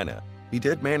Carolina, he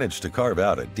did manage to carve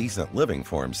out a decent living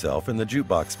for himself in the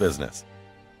jukebox business.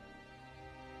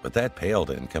 But that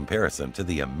paled in comparison to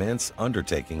the immense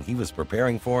undertaking he was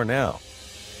preparing for now,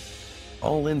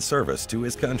 all in service to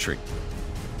his country.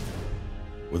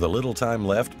 With a little time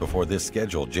left before this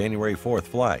scheduled January 4th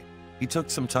flight, he took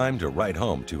some time to write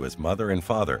home to his mother and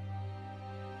father.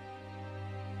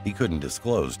 He couldn't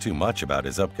disclose too much about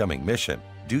his upcoming mission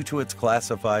due to its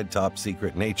classified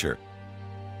top-secret nature,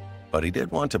 but he did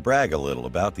want to brag a little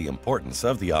about the importance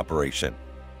of the operation.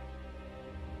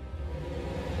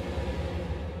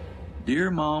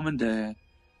 Dear Mom and Dad,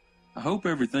 I hope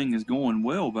everything is going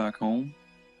well back home.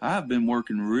 I've been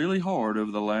working really hard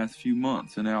over the last few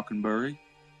months in Alconbury.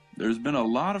 There's been a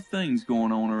lot of things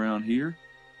going on around here,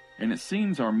 and it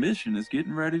seems our mission is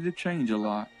getting ready to change a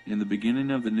lot in the beginning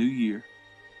of the new year.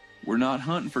 We're not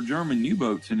hunting for German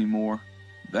U-boats anymore,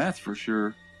 that's for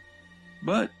sure.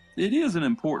 But it is an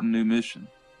important new mission.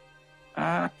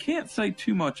 I can't say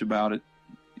too much about it.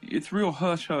 It's real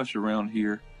hush-hush around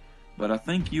here, but I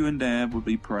think you and Dad would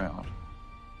be proud.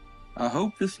 I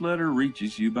hope this letter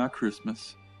reaches you by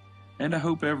Christmas, and I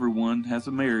hope everyone has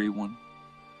a merry one.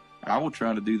 I will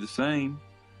try to do the same,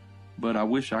 but I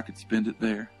wish I could spend it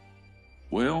there.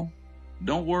 Well,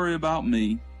 don't worry about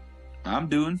me. I'm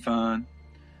doing fine.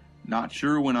 Not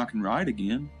sure when I can write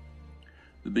again.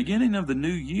 The beginning of the new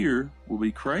year will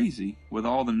be crazy with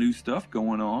all the new stuff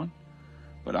going on,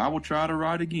 but I will try to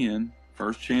write again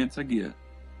first chance I get.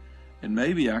 And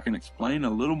maybe I can explain a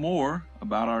little more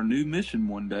about our new mission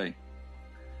one day.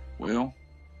 Well,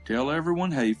 tell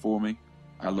everyone hey for me.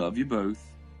 I love you both.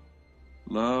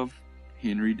 Love,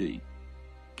 Henry D.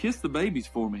 Kiss the babies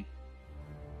for me.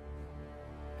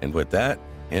 And with that,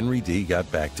 Henry D. got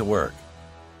back to work.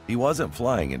 He wasn't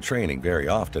flying and training very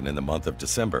often in the month of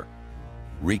December.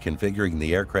 Reconfiguring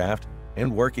the aircraft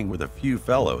and working with a few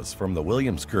fellows from the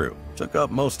Williams crew took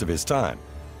up most of his time.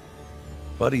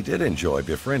 But he did enjoy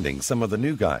befriending some of the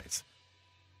new guys.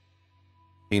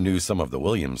 He knew some of the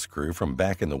Williams crew from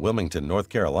back in the Wilmington, North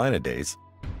Carolina days,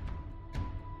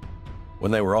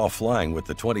 when they were all flying with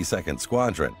the 22nd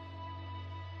Squadron.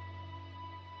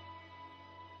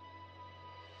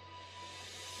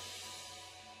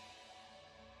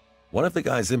 One of the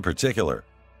guys in particular,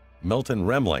 Milton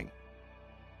Remling,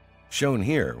 shown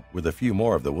here with a few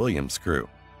more of the Williams crew,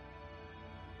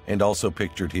 and also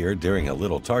pictured here during a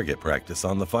little target practice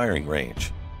on the firing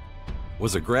range,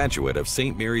 was a graduate of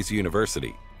St. Mary's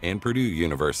University and Purdue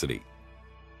University.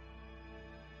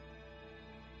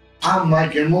 I'm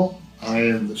Mike Immel. I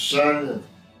am the son of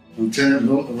Lieutenant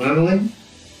Milton Remling.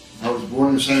 I was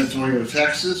born in San Antonio,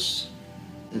 Texas,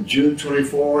 on June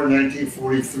 24,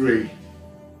 1943.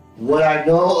 What I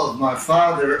know of my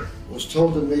father was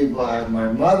told to me by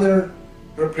my mother,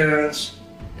 her parents,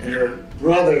 and her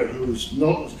brother, who's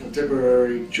Milton's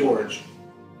contemporary, George.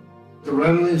 The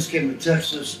Remlings came to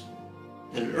Texas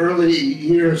in early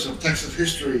years of Texas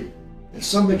history, and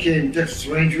some became Texas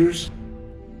Rangers,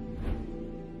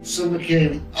 some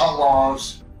became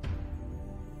outlaws,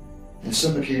 and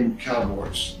some became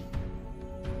cowboys.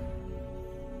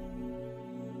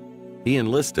 He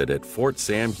enlisted at Fort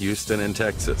Sam Houston in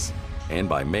Texas, and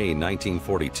by May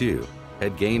 1942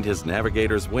 had gained his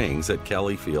navigator's wings at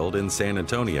Kelly Field in San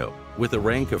Antonio with the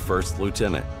rank of first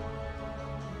lieutenant.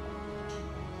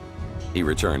 He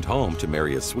returned home to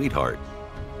marry his sweetheart,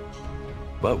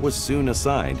 but was soon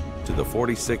assigned to the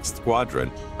 46th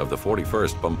Squadron of the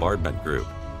 41st Bombardment Group.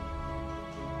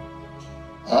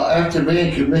 After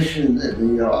being commissioned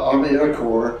in the Army Air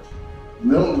Corps,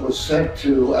 Milton was sent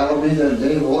to Alameda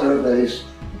Naval Air Base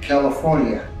in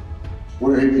California,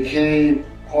 where he became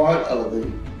part of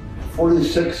the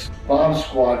 46th Bomb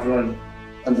Squadron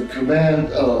under command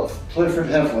of Clifford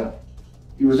Heflin.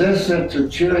 He was then sent to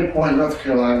Cherry Point, North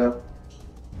Carolina,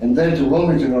 and then to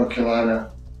Wilmington, North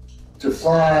Carolina, to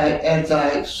fly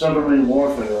anti-submarine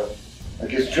warfare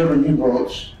against German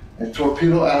U-boats and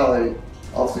Torpedo Alley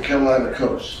off the Carolina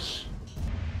coasts.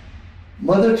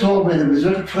 Mother told me that we was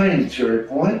under training at Cherry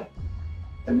Point,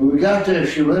 and when we got there,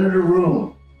 she rented a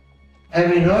room.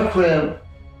 Having no crib,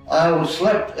 I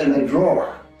slept in a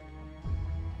drawer.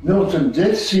 Milton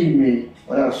did see me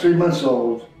when I was 3 months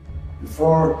old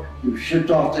before he was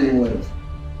shipped off to England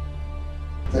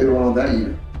later on that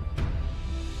year.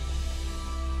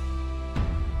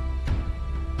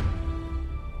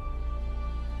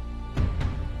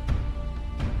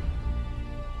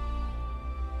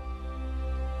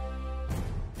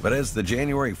 But as the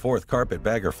January 4th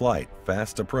Carpetbagger flight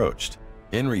fast approached,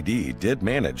 Henry D. did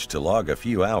manage to log a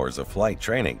few hours of flight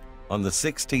training on the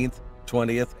 16th,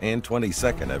 20th, and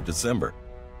 22nd of December.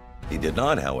 He did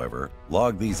not, however,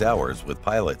 log these hours with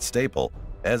pilot Staple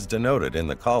as denoted in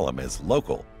the column as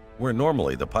local, where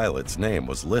normally the pilot's name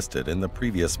was listed in the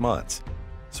previous months.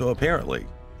 So apparently,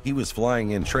 he was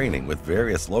flying in training with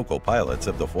various local pilots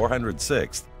of the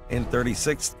 406th and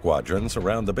 36th Squadrons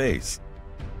around the base.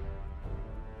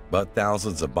 But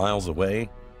thousands of miles away,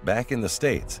 back in the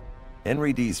States,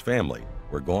 Henry D.'s family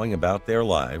were going about their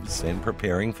lives and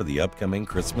preparing for the upcoming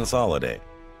Christmas holiday.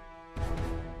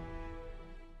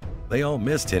 They all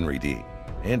missed Henry D.,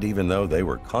 and even though they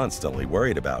were constantly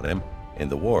worried about him and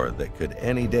the war that could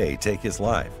any day take his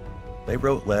life, they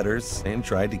wrote letters and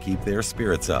tried to keep their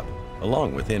spirits up,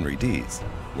 along with Henry D.'s,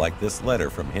 like this letter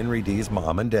from Henry D.'s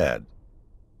mom and dad.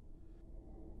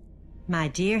 My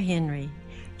dear Henry,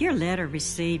 your letter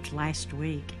received last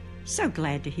week. So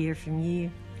glad to hear from you.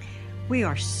 We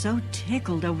are so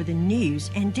tickled over the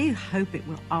news and do hope it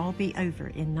will all be over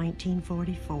in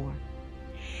 1944.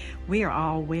 We are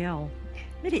all well,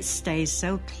 but it stays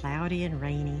so cloudy and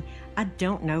rainy. I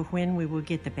don't know when we will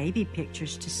get the baby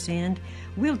pictures to send.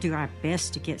 We'll do our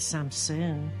best to get some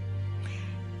soon.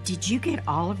 Did you get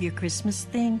all of your Christmas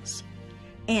things?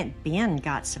 Aunt Ben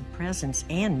got some presents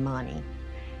and money.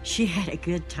 She had a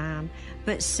good time,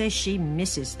 but says she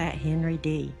misses that Henry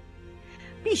D.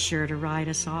 Be sure to write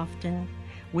us often.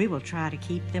 We will try to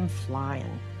keep them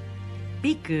flying.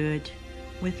 Be good.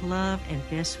 With love and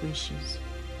best wishes,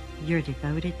 your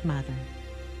devoted mother.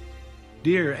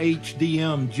 Dear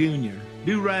HDM Jr.,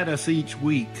 do write us each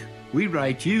week. We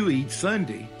write you each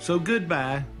Sunday, so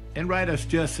goodbye, and write us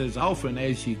just as often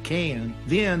as you can.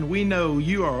 Then we know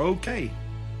you are okay.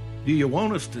 Do you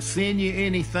want us to send you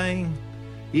anything?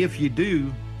 If you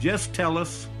do, just tell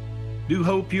us. Do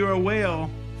hope you are well.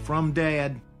 From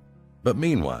Dad. But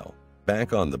meanwhile,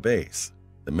 back on the base,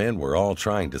 the men were all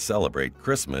trying to celebrate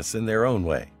Christmas in their own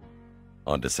way.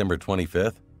 On December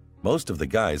 25th, most of the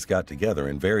guys got together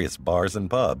in various bars and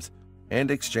pubs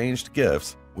and exchanged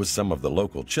gifts with some of the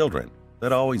local children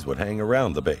that always would hang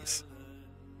around the base.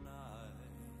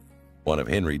 One of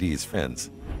Henry D.'s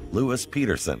friends, Lewis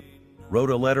Peterson,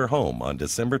 wrote a letter home on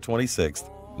December 26,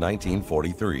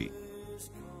 1943.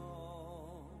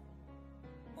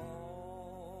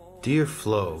 Dear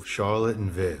Flo, Charlotte,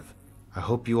 and Viv, I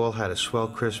hope you all had a swell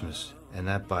Christmas and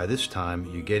that by this time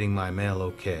you're getting my mail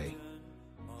okay.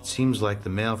 It seems like the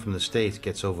mail from the States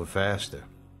gets over faster.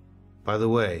 By the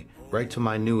way, write to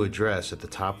my new address at the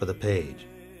top of the page.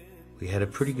 We had a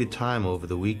pretty good time over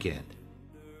the weekend.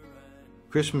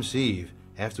 Christmas Eve,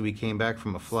 after we came back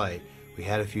from a flight, we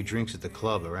had a few drinks at the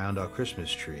club around our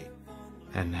Christmas tree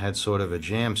and had sort of a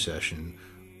jam session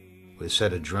with a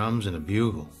set of drums and a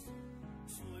bugle.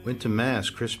 Went to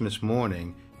Mass Christmas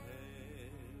morning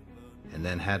and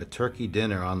then had a turkey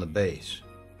dinner on the base.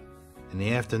 In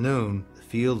the afternoon, the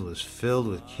field was filled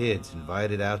with kids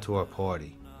invited out to our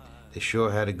party. They sure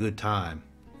had a good time.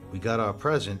 We got our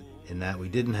present in that we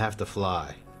didn't have to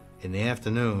fly. In the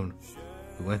afternoon,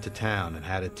 we went to town and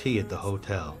had a tea at the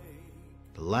hotel.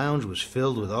 The lounge was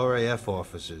filled with RAF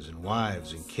officers and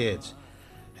wives and kids,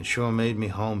 It sure made me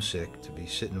homesick to be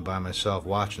sitting by myself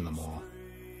watching them all.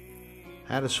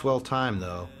 Had a swell time,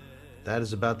 though. That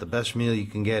is about the best meal you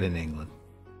can get in England.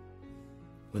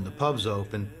 When the pubs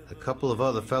opened, a couple of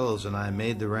other fellows and I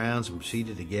made the rounds and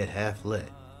proceeded to get half lit.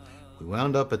 We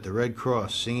wound up at the Red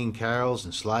Cross singing carols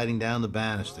and sliding down the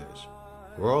banisters.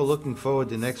 We're all looking forward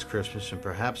to next Christmas and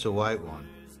perhaps a white one.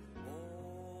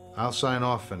 I'll sign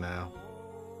off for now.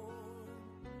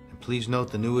 And please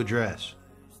note the new address.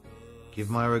 Give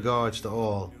my regards to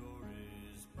all.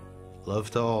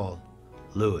 Love to all.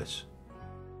 Lewis.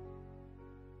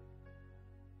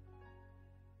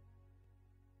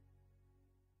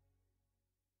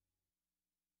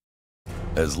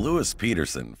 As Lewis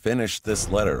Peterson finished this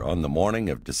letter on the morning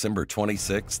of December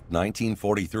 26,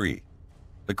 1943,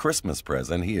 the Christmas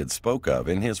present he had spoke of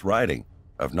in his writing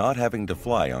of not having to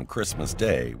fly on Christmas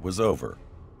Day was over.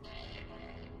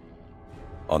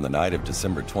 On the night of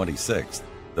December 26th,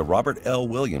 the Robert L.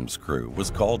 Williams crew was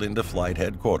called into flight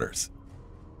headquarters.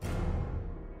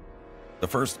 The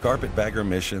first Carpetbagger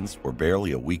missions were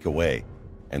barely a week away,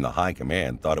 and the High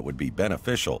Command thought it would be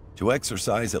beneficial to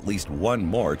exercise at least one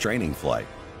more training flight,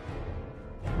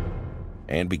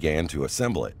 and began to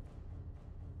assemble it.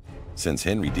 Since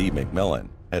Henry D. MacMillan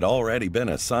had already been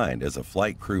assigned as a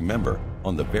flight crew member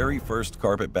on the very first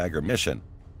Carpetbagger mission,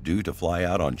 due to fly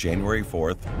out on January 4,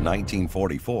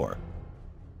 1944,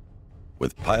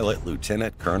 with pilot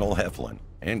Lieutenant Colonel Heflin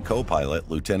and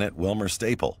co-pilot Lieutenant Wilmer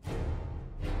Staple.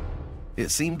 It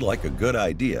seemed like a good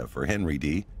idea for Henry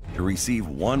D. to receive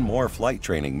one more flight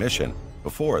training mission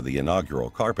before the inaugural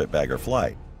Carpetbagger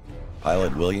flight.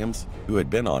 Pilot Williams, who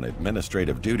had been on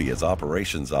administrative duty as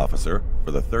operations officer for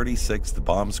the 36th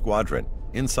Bomb Squadron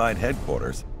inside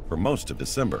headquarters for most of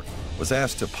December, was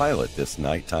asked to pilot this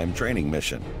nighttime training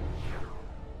mission.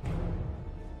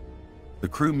 The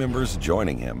crew members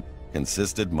joining him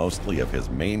consisted mostly of his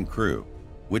main crew,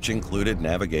 which included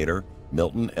navigator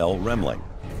Milton L. Remling,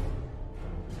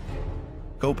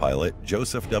 co-pilot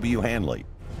Joseph W. Hanley,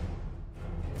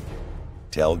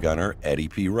 tail gunner Eddie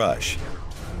P. Rush,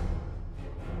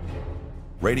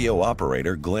 radio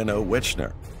operator Glenn O.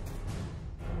 Witchner,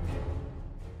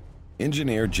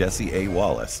 engineer Jesse A.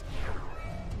 Wallace,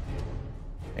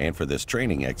 and for this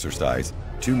training exercise,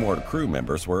 2 more crew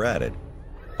members were added: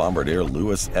 Bombardier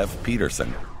Lewis F.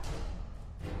 Peterson,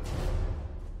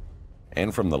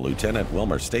 and from the Lieutenant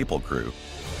Wilmer Staple crew,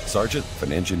 Sergeant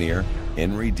and Engineer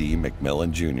Henry D.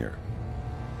 MacMillan, Jr.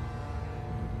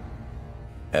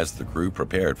 As the crew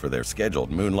prepared for their scheduled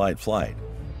moonlight flight,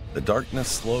 the darkness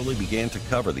slowly began to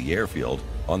cover the airfield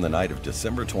on the night of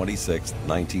December 26,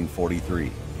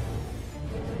 1943.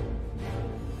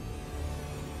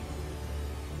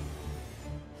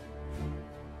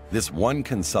 This one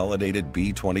consolidated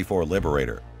B-24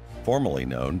 Liberator, formerly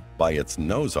known by its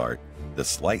nose art, the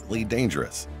Slightly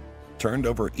Dangerous, turned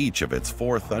over each of its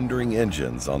 4 thundering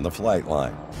engines on the flight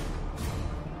line.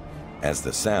 As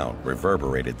the sound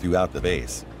reverberated throughout the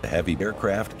base, the heavy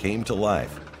aircraft came to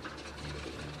life.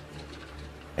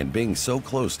 And being so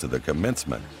close to the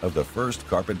commencement of the first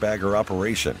Carpetbagger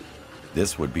operation,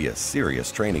 this would be a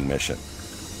serious training mission.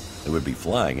 It would be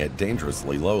flying at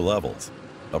dangerously low levels,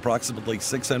 approximately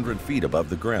 600 feet above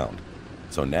the ground,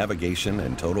 so navigation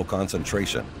and total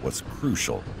concentration was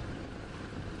crucial.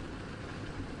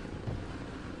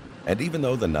 And even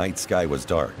though the night sky was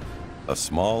dark, a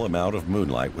small amount of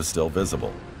moonlight was still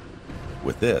visible.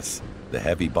 With this, the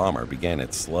heavy bomber began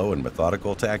its slow and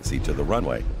methodical taxi to the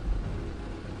runway.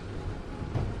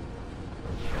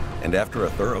 And after a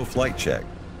thorough flight check,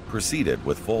 proceeded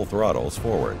with full throttles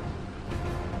forward,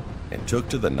 and took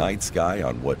to the night sky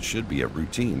on what should be a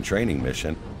routine training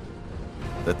mission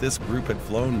that this group had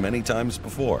flown many times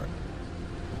before.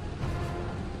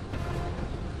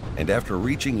 And after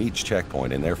reaching each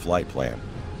checkpoint in their flight plan,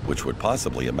 which would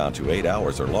possibly amount to 8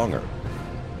 hours or longer,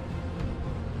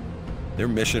 their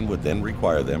mission would then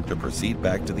require them to proceed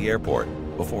back to the airport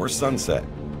before sunset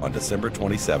on December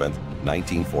 27,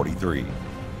 1943.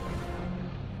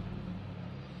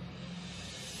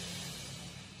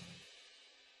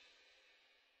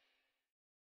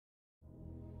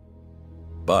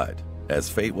 But, as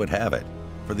fate would have it,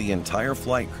 for the entire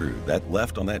flight crew that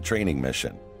left on that training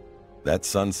mission, that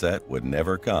sunset would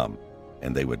never come,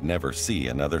 and they would never see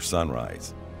another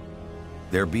sunrise.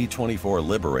 Their B-24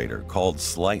 Liberator, called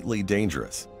Slightly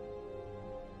Dangerous,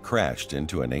 crashed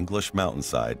into an English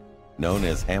mountainside known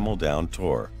as Hamel Down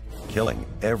Tor, killing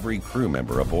every crew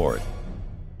member aboard.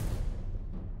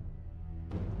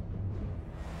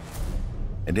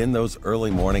 And in those early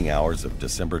morning hours of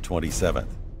December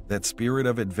 27th, that spirit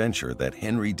of adventure that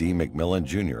Henry D. MacMillan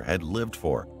Jr. had lived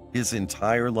for his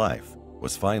entire life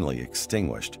was finally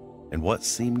extinguished in what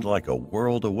seemed like a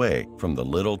world away from the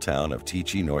little town of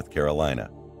Teachey, North Carolina.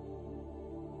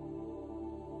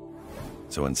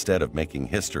 So instead of making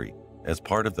history as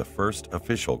part of the first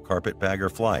official Carpetbagger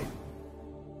flight,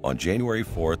 on January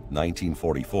 4,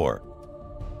 1944,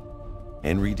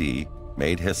 Henry D.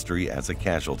 made history as a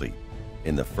casualty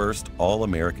in the first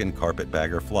all-American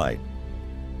Carpetbagger flight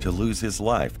to lose his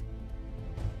life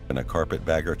in a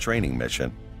Carpetbagger training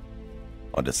mission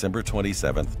on December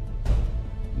 27,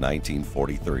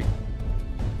 1943.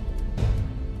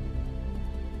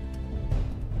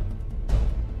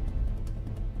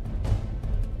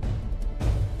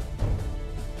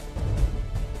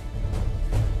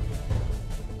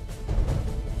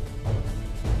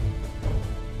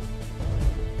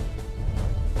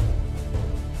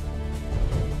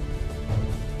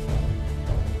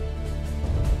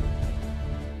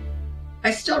 I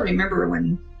still remember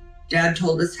when Dad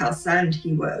told us how saddened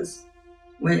he was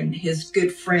when his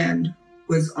good friend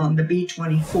was on the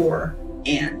B-24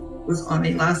 and was on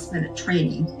a last-minute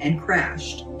training and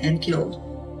crashed and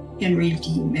killed Henry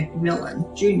D.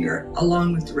 MacMillan, Jr.,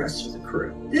 along with the rest of the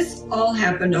crew. This all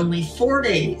happened only 4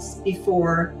 days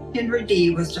before Henry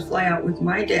D. was to fly out with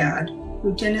my dad,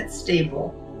 Lieutenant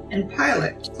Stable, and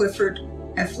pilot Clifford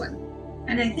Eflin.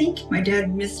 And I think my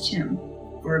dad missed him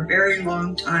for a very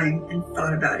long time and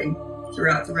thought about him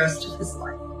throughout the rest of his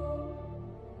life.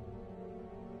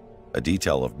 A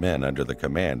detail of men under the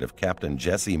command of Captain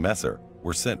Jesse Messer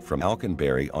were sent from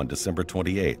Alconbury on December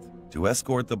 28th to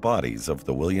escort the bodies of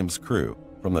the Williams crew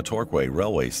from the Torquay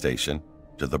railway station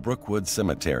to the Brookwood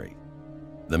Cemetery.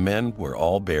 The men were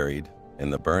all buried,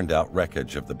 and the burned-out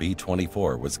wreckage of the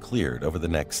B-24 was cleared over the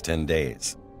next 10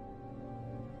 days.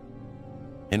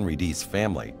 Henry D.'s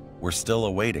family were still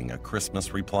awaiting a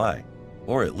Christmas reply,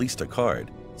 or at least a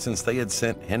card, since they had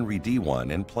sent Henry D.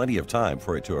 one in plenty of time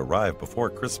for it to arrive before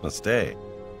Christmas Day.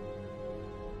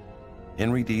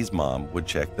 Henry D.'s mom would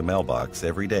check the mailbox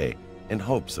every day in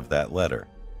hopes of that letter,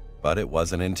 but it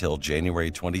wasn't until January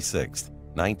 26,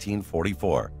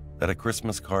 1944, that a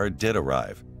Christmas card did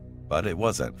arrive, but it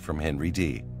wasn't from Henry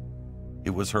D.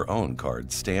 It was her own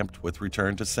card stamped with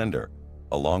return to sender,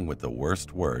 along with the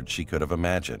worst word she could have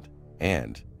imagined,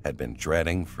 and had been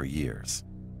dreading for years.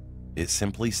 It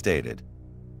simply stated,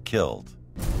 "Killed."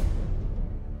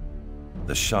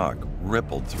 The shock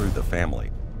rippled through the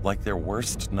family like their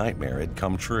worst nightmare had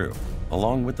come true,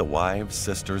 along with the wives,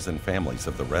 sisters, and families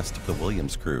of the rest of the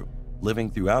Williams crew living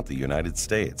throughout the United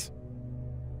States.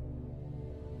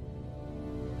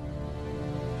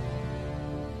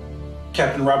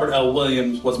 Captain Robert L.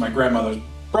 Williams was my grandmother's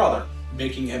brother,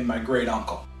 making him my great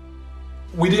uncle.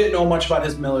 We didn't know much about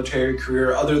his military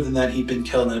career other than that he'd been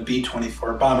killed in a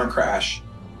B-24 bomber crash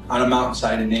on a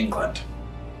mountainside in England.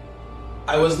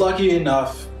 I was lucky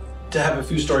enough to have a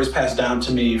few stories passed down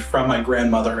to me from my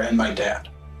grandmother and my dad.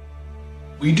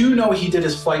 We do know he did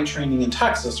his flight training in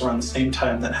Texas around the same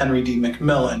time that Henry D.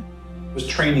 MacMillan was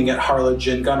training at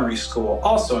Harlingen Gunnery School,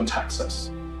 also in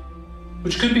Texas,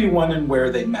 which could be when and where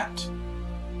they met.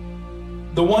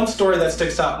 The one story that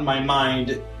sticks out in my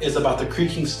mind is about the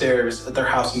creaking stairs at their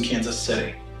house in Kansas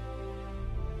City.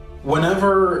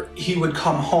 Whenever he would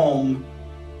come home,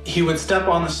 he would step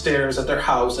on the stairs at their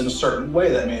house in a certain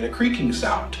way that made a creaking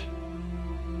sound.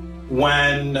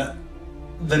 When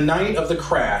the night of the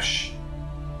crash,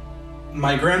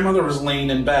 my grandmother was laying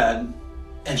in bed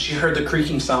and she heard the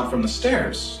creaking sound from the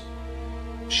stairs.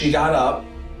 She got up,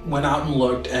 went out and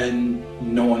looked, and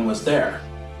no one was there.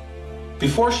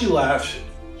 Before she left,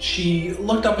 she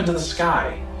looked up into the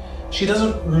sky. She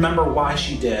doesn't remember why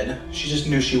she did, she just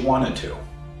knew she wanted to.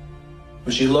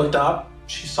 When she looked up,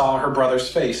 she saw her brother's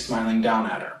face smiling down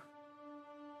at her.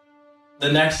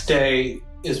 The next day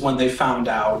is when they found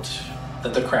out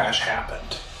that the crash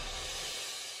happened.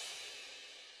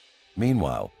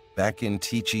 Meanwhile, back in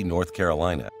Teachey, North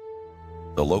Carolina,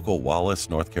 the local Wallace,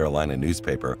 North Carolina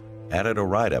newspaper added a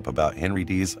write-up about Henry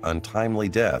D.'s untimely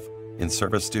death in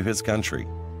service to his country.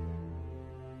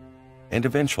 And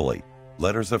eventually,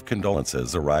 letters of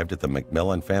condolences arrived at the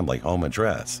MacMillan family home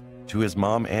address to his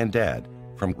mom and dad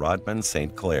from Rodman,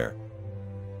 St. Clair.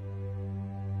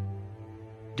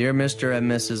 Dear Mr. and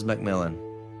Mrs. MacMillan,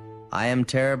 I am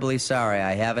terribly sorry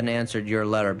I haven't answered your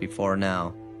letter before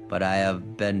now, but I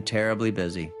have been terribly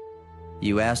busy.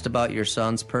 You asked about your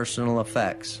son's personal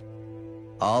effects.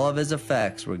 All of his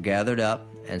effects were gathered up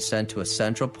and sent to a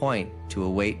central point to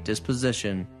await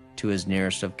disposition to his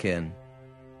nearest of kin.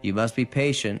 You must be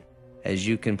patient, as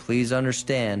you can please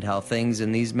understand how things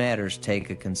in these matters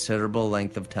take a considerable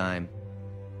length of time.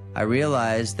 I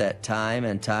realize that time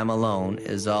and time alone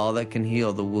is all that can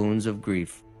heal the wounds of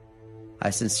grief. I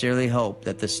sincerely hope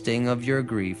that the sting of your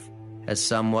grief has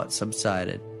somewhat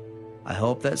subsided. I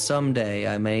hope that someday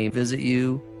I may visit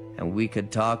you and we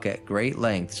could talk at great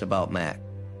lengths about Mac.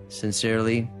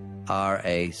 Sincerely,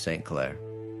 R.A. St. Clair.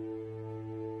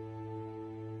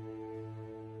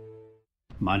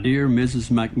 My dear Mrs.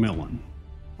 MacMillan,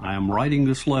 I am writing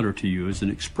this letter to you as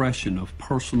an expression of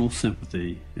personal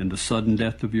sympathy in the sudden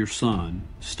death of your son,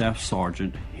 Staff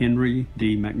Sergeant Henry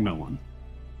D. MacMillan,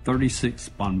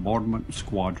 36th Bombardment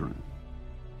Squadron.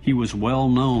 He was well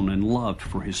known and loved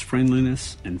for his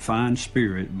friendliness and fine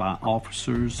spirit by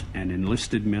officers and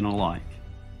enlisted men alike.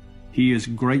 He is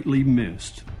greatly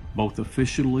missed, both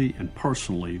officially and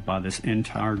personally, by this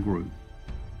entire group.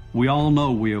 We all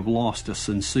know we have lost a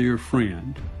sincere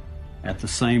friend, at the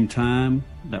same time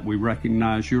that we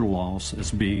recognize your loss as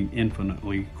being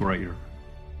infinitely greater.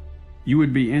 You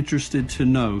would be interested to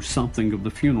know something of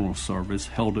the funeral service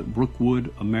held at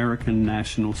Brookwood American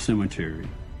National Cemetery,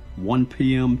 1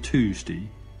 p.m. Tuesday,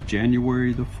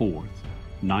 January the 4th,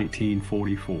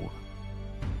 1944.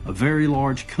 A very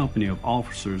large company of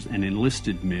officers and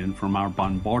enlisted men from our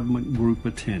bombardment group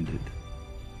attended.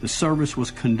 The service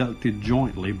was conducted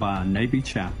jointly by a Navy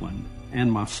chaplain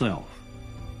and myself.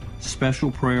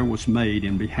 Special prayer was made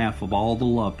in behalf of all the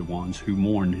loved ones who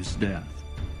mourned his death.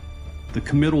 The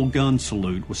committal gun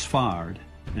salute was fired,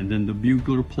 and then the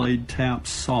bugler played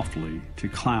taps softly to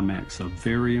climax a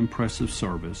very impressive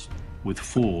service with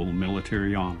full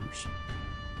military honors.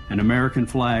 An American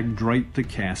flag draped the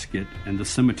casket, and the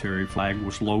cemetery flag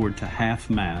was lowered to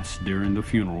half-mast during the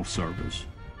funeral service.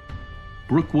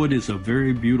 Brookwood is a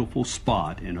very beautiful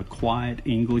spot in a quiet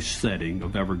English setting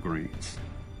of evergreens.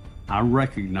 I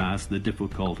recognize the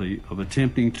difficulty of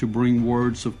attempting to bring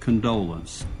words of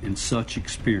condolence in such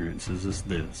experiences as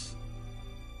this.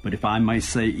 But if I may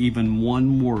say even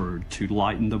one word to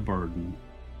lighten the burden,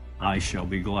 I shall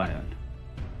be glad.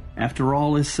 After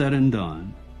all is said and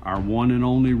done, our one and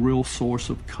only real source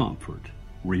of comfort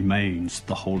remains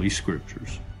the Holy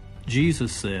Scriptures.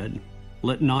 Jesus said,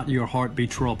 "Let not your heart be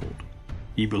troubled.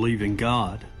 Ye believe in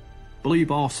God,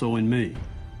 believe also in me.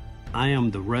 I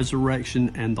am the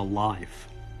resurrection and the life.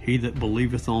 He that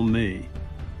believeth on me,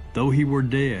 though he were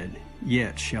dead,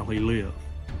 yet shall he live.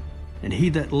 And he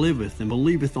that liveth and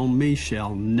believeth on me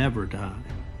shall never die."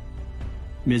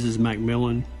 Mrs.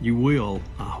 MacMillan, you will,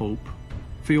 I hope,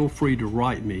 feel free to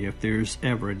write me if there's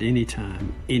ever at any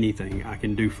time anything I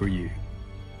can do for you.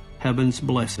 Heaven's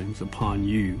blessings upon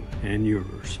you and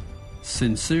yours.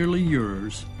 Sincerely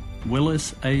yours,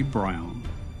 Willis A. Brown,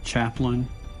 Chaplain,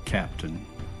 Captain.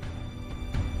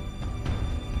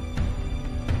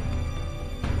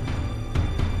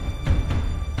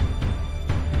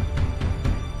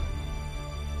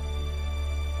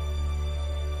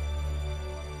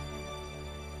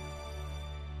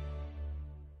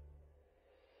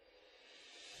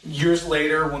 Years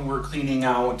later, when we're cleaning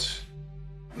out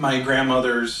my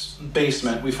grandmother's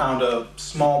basement, we found a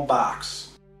small box.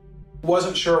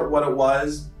 Wasn't sure what it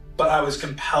was, but I was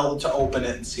compelled to open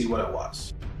it and see what it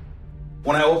was.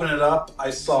 When I opened it up, I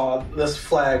saw this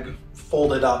flag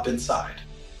folded up inside.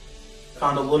 I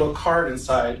found a little card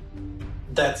inside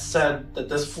that said that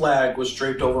this flag was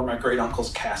draped over my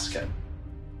great-uncle's casket.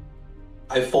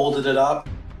 I folded it up,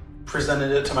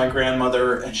 presented it to my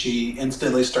grandmother, and she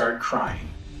instantly started crying.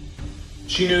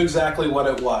 She knew exactly what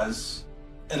it was,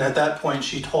 and at that point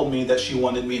she told me that she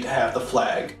wanted me to have the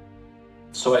flag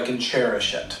so I can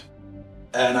cherish it.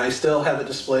 And I still have it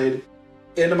displayed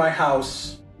in my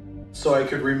house so I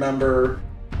could remember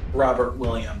Robert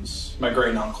Williams, my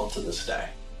great-uncle, to this day.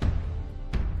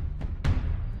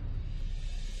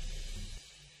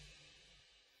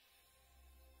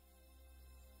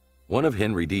 One of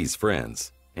Henry D's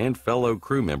friends and fellow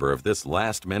crew member of this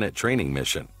last-minute training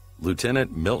mission,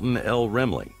 Lieutenant Milton L.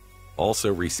 Remling,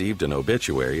 also received an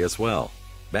obituary as well,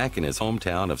 back in his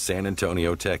hometown of San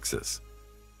Antonio, Texas.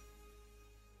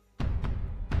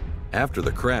 After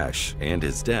the crash and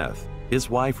his death, his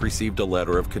wife received a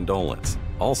letter of condolence,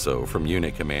 also from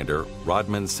Unit Commander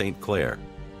Rodman St. Clair.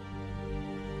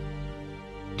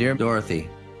 Dear Dorothy,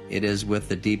 it is with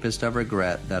the deepest of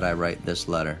regret that I write this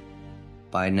letter.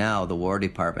 By now, the War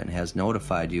Department has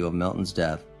notified you of Milton's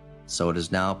death, so it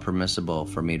is now permissible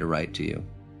for me to write to you.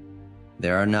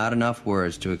 There are not enough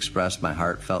words to express my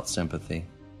heartfelt sympathy.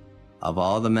 Of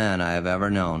all the men I have ever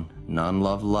known, none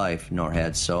loved life nor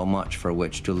had so much for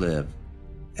which to live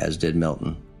as did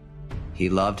Milton. He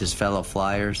loved his fellow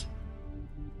flyers,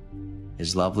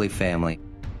 his lovely family,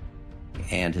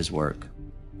 and his work.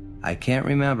 I can't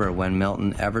remember when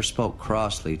Milton ever spoke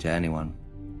crossly to anyone.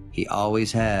 He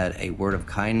always had a word of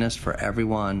kindness for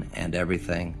everyone and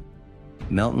everything.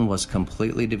 Milton was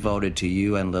completely devoted to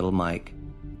you and little Mike.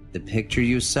 The picture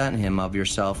you sent him of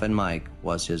yourself and Mike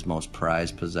was his most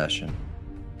prized possession.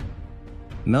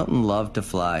 Milton loved to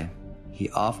fly. He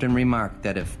often remarked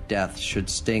that if death should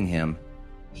sting him,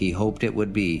 he hoped it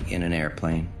would be in an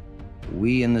airplane.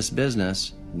 We in this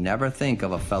business never think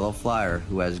of a fellow flyer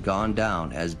who has gone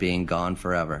down as being gone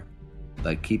forever,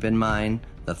 but keep in mind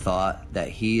the thought that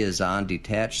he is on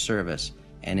detached service,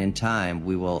 and in time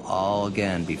we will all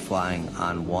again be flying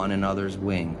on one another's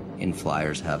wing in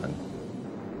flyer's heaven.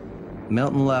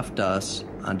 Milton left us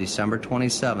on December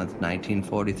 27,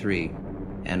 1943,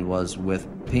 and was with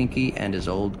Pinky and his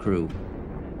old crew.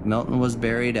 Milton was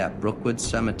buried at Brookwood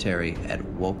Cemetery at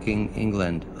Woking,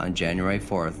 England on January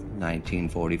 4th,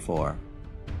 1944.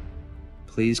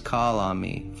 Please call on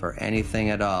me for anything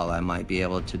at all I might be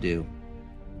able to do.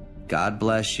 God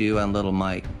bless you and little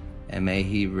Mike, and may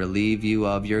he relieve you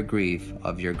of your grief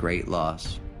of your great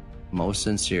loss. Most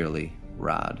sincerely,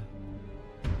 Rod.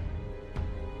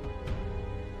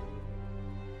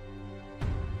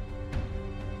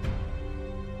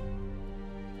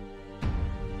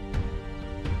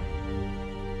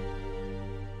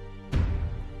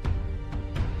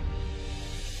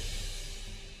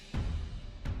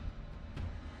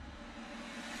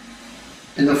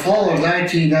 In the fall of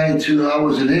 1992, I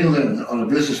was in England on a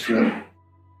business trip,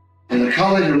 and a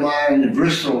colleague of mine in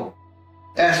Bristol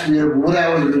asked me what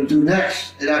I was going to do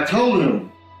next, and I told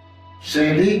him,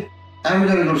 Sandy, I'm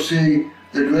going to go see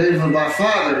the grave of my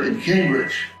father in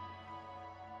Cambridge.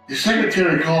 His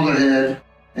secretary called ahead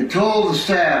and told the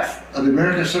staff of the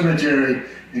American Cemetery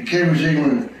in Cambridge,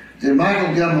 England, that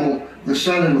Michael Gemmell, the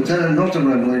son of Lieutenant Norton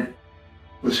Remley,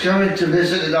 was coming to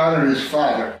visit and honor his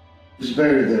father, who was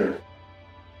buried there.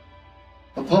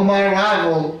 Upon my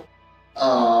arrival,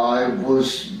 I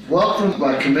was welcomed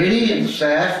by committee and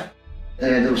staff,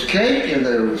 and there was cake, and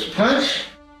there was punch,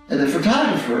 and the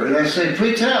photographer. And I said,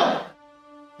 "Please tell,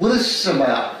 what is this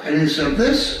about?" And he said,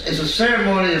 "This is a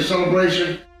ceremony of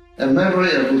celebration in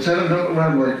memory of Lieutenant Norton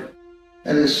Remley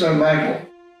and his son Michael.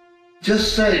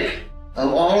 Just think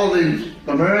of all of the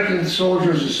American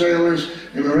soldiers and sailors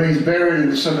and Marines buried in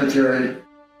the cemetery.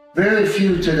 Very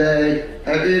few today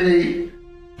have any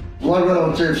blood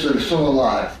relatives that are still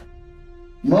alive.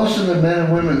 Most of the men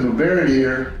and women who are buried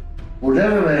here were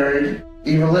never married,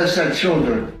 even less had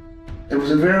children. It was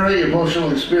a very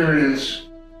emotional experience,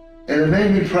 and it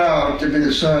made me proud to be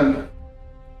the son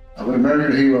of an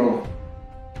American hero."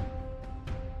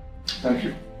 Thank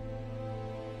you.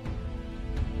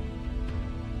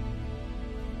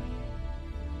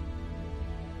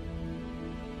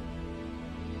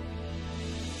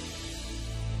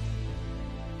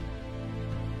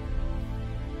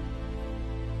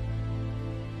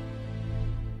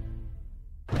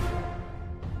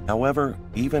 However,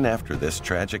 even after this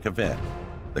tragic event,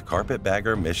 the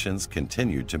Carpetbagger missions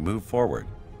continued to move forward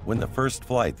when the first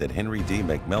flight that Henry D.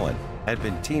 MacMillan had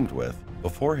been teamed with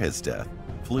before his death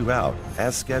flew out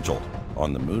as scheduled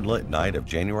on the moonlit night of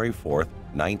January 4,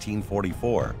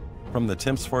 1944, from the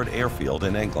Thamesford airfield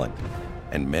in England,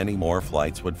 and many more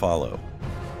flights would follow.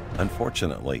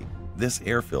 Unfortunately, this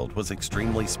airfield was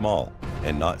extremely small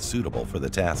and not suitable for the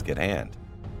task at hand.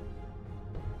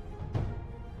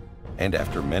 And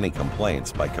after many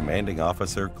complaints by Commanding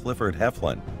Officer Clifford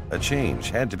Heflin, a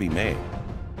change had to be made.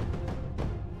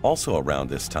 Also around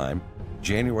this time,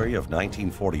 January of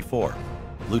 1944,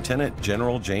 Lieutenant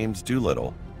General James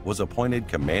Doolittle was appointed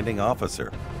Commanding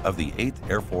Officer of the 8th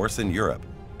Air Force in Europe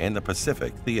and the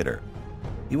Pacific Theater.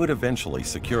 He would eventually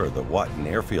secure the Watton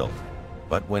Airfield,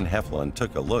 but when Heflin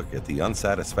took a look at the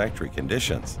unsatisfactory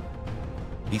conditions,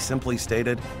 he simply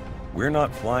stated, "We're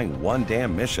not flying one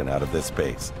damn mission out of this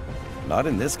base. Not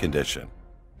in this condition."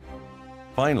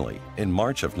 Finally, in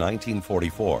March of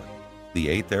 1944, the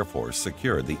 8th Air Force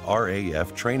secured the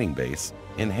RAF training base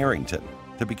in Harrington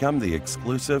to become the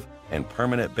exclusive and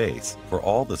permanent base for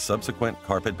all the subsequent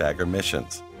Carpetbagger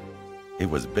missions. It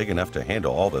was big enough to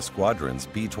handle all the squadron's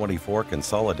B-24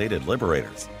 Consolidated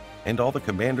Liberators, and all the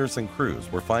commanders and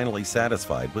crews were finally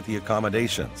satisfied with the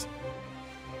accommodations.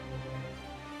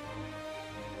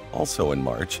 Also in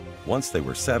March, once they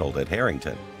were settled at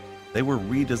Harrington, they were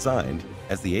redesigned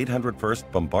as the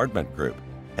 801st Bombardment Group,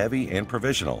 heavy and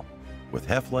provisional, with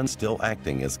Heflin still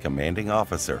acting as commanding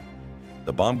officer.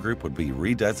 The bomb group would be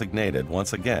redesignated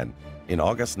once again in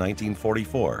August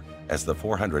 1944 as the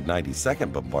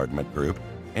 492nd Bombardment Group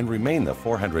and remain the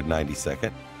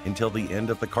 492nd until the end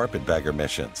of the Carpetbagger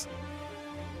missions.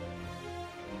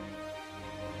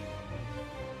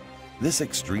 This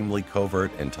extremely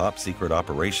covert and top-secret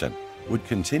operation would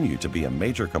continue to be a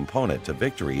major component to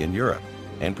victory in Europe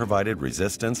and provided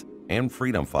resistance and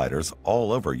freedom fighters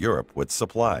all over Europe with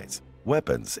supplies,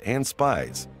 weapons, and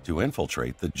spies to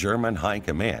infiltrate the German High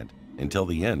Command until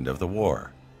the end of the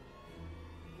war.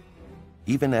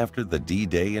 Even after the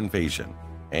D-Day invasion,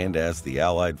 and as the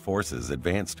Allied forces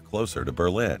advanced closer to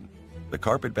Berlin, the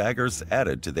Carpetbaggers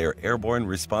added to their airborne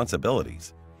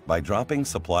responsibilities by dropping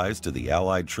supplies to the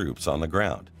Allied troops on the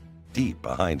ground, deep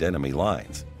behind enemy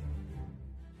lines.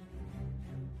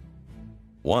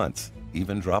 Once,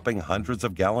 even dropping hundreds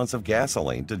of gallons of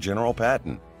gasoline to General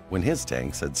Patton when his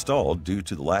tanks had stalled due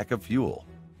to the lack of fuel.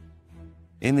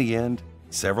 In the end,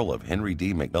 several of Henry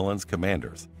D. MacMillan's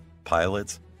commanders,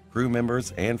 pilots, crew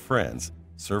members, and friends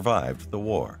survived the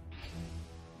war.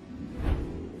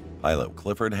 Pilot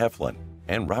Clifford Heflin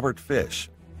and Robert Fish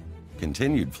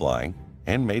continued flying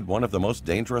and made one of the most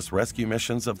dangerous rescue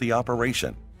missions of the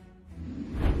operation.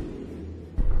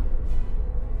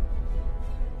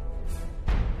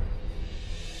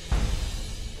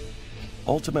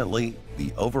 Ultimately,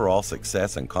 the overall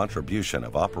success and contribution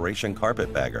of Operation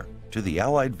Carpetbagger to the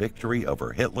Allied victory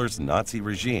over Hitler's Nazi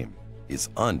regime is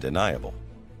undeniable.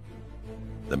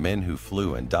 The men who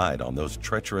flew and died on those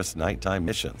treacherous nighttime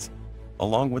missions,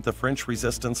 along with the French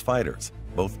resistance fighters,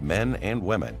 both men and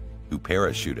women, who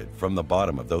parachuted from the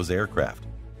bottom of those aircraft,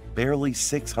 barely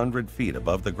 600 feet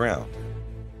above the ground,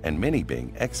 and many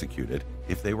being executed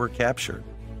if they were captured,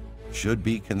 should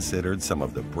be considered some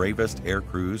of the bravest air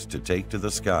crews to take to the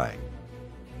sky.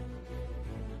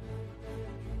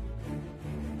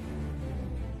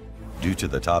 Due to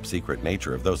the top-secret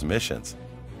nature of those missions,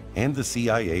 and the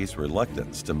CIA's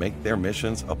reluctance to make their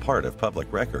missions a part of public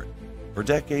record, for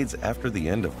decades after the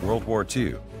end of World War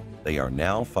II, they are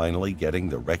now finally getting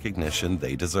the recognition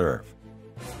they deserve.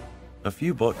 A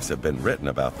few books have been written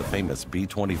about the famous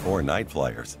B-24 night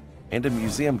flyers, and a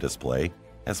museum display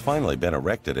has finally been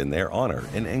erected in their honor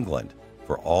in England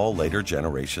for all later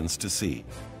generations to see.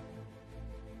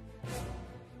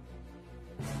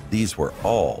 These were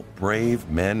all brave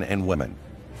men and women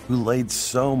who laid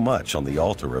so much on the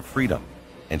altar of freedom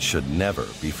and should never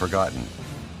be forgotten.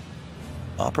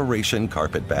 Operation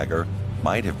Carpetbagger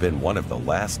might have been one of the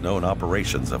last known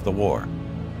operations of the war,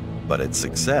 but its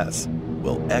success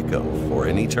will echo for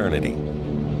an eternity.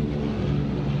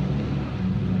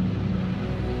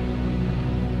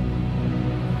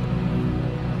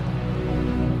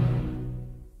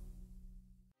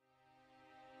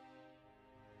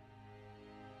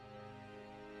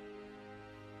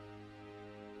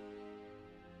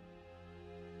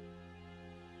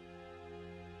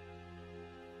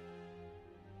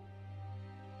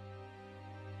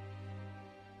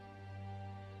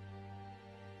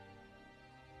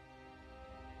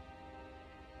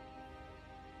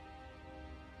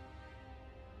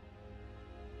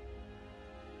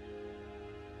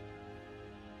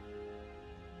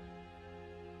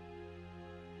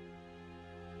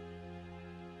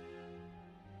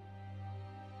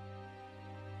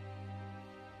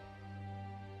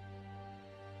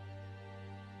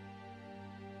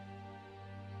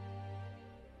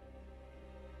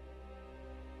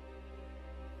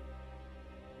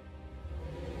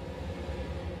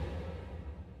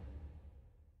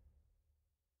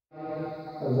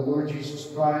 Of the Lord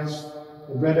Jesus Christ,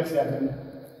 the bread of heaven,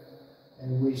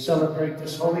 and we celebrate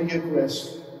this Holy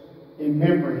Eucharist in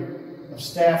memory of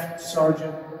Staff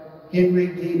Sergeant Henry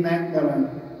D. MacMillan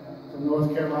from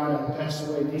North Carolina, who passed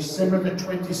away December the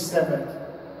 27th,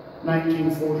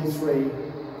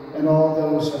 1943, and all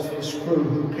those of his crew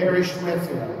who perished with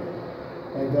him.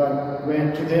 May God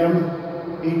grant to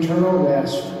them eternal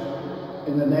rest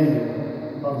in the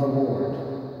name of the Lord.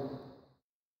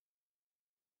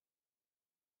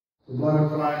 The blood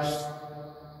of Christ,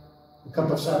 the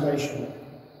cup of salvation.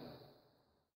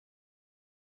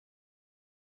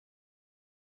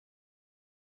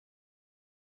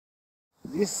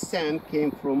 This sand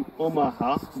came from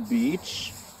Omaha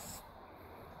Beach.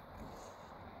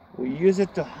 We use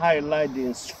it to highlight the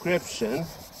inscription.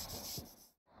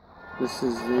 This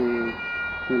is the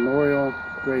memorial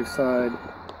graveside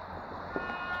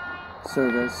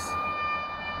service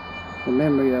in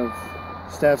memory of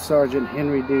Staff Sergeant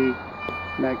Henry D.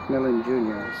 MacMillan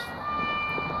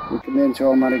Jr. We commend to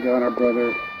Almighty God our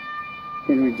brother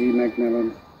Henry D.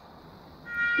 MacMillan.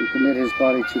 We commit his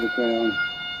body to the ground,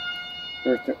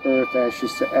 earth to earth,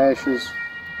 ashes to ashes,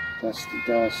 dust to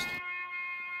dust.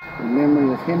 In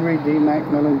memory of Henry D.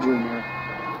 MacMillan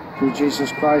Jr. Through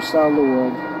Jesus Christ our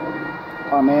Lord.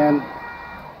 Amen.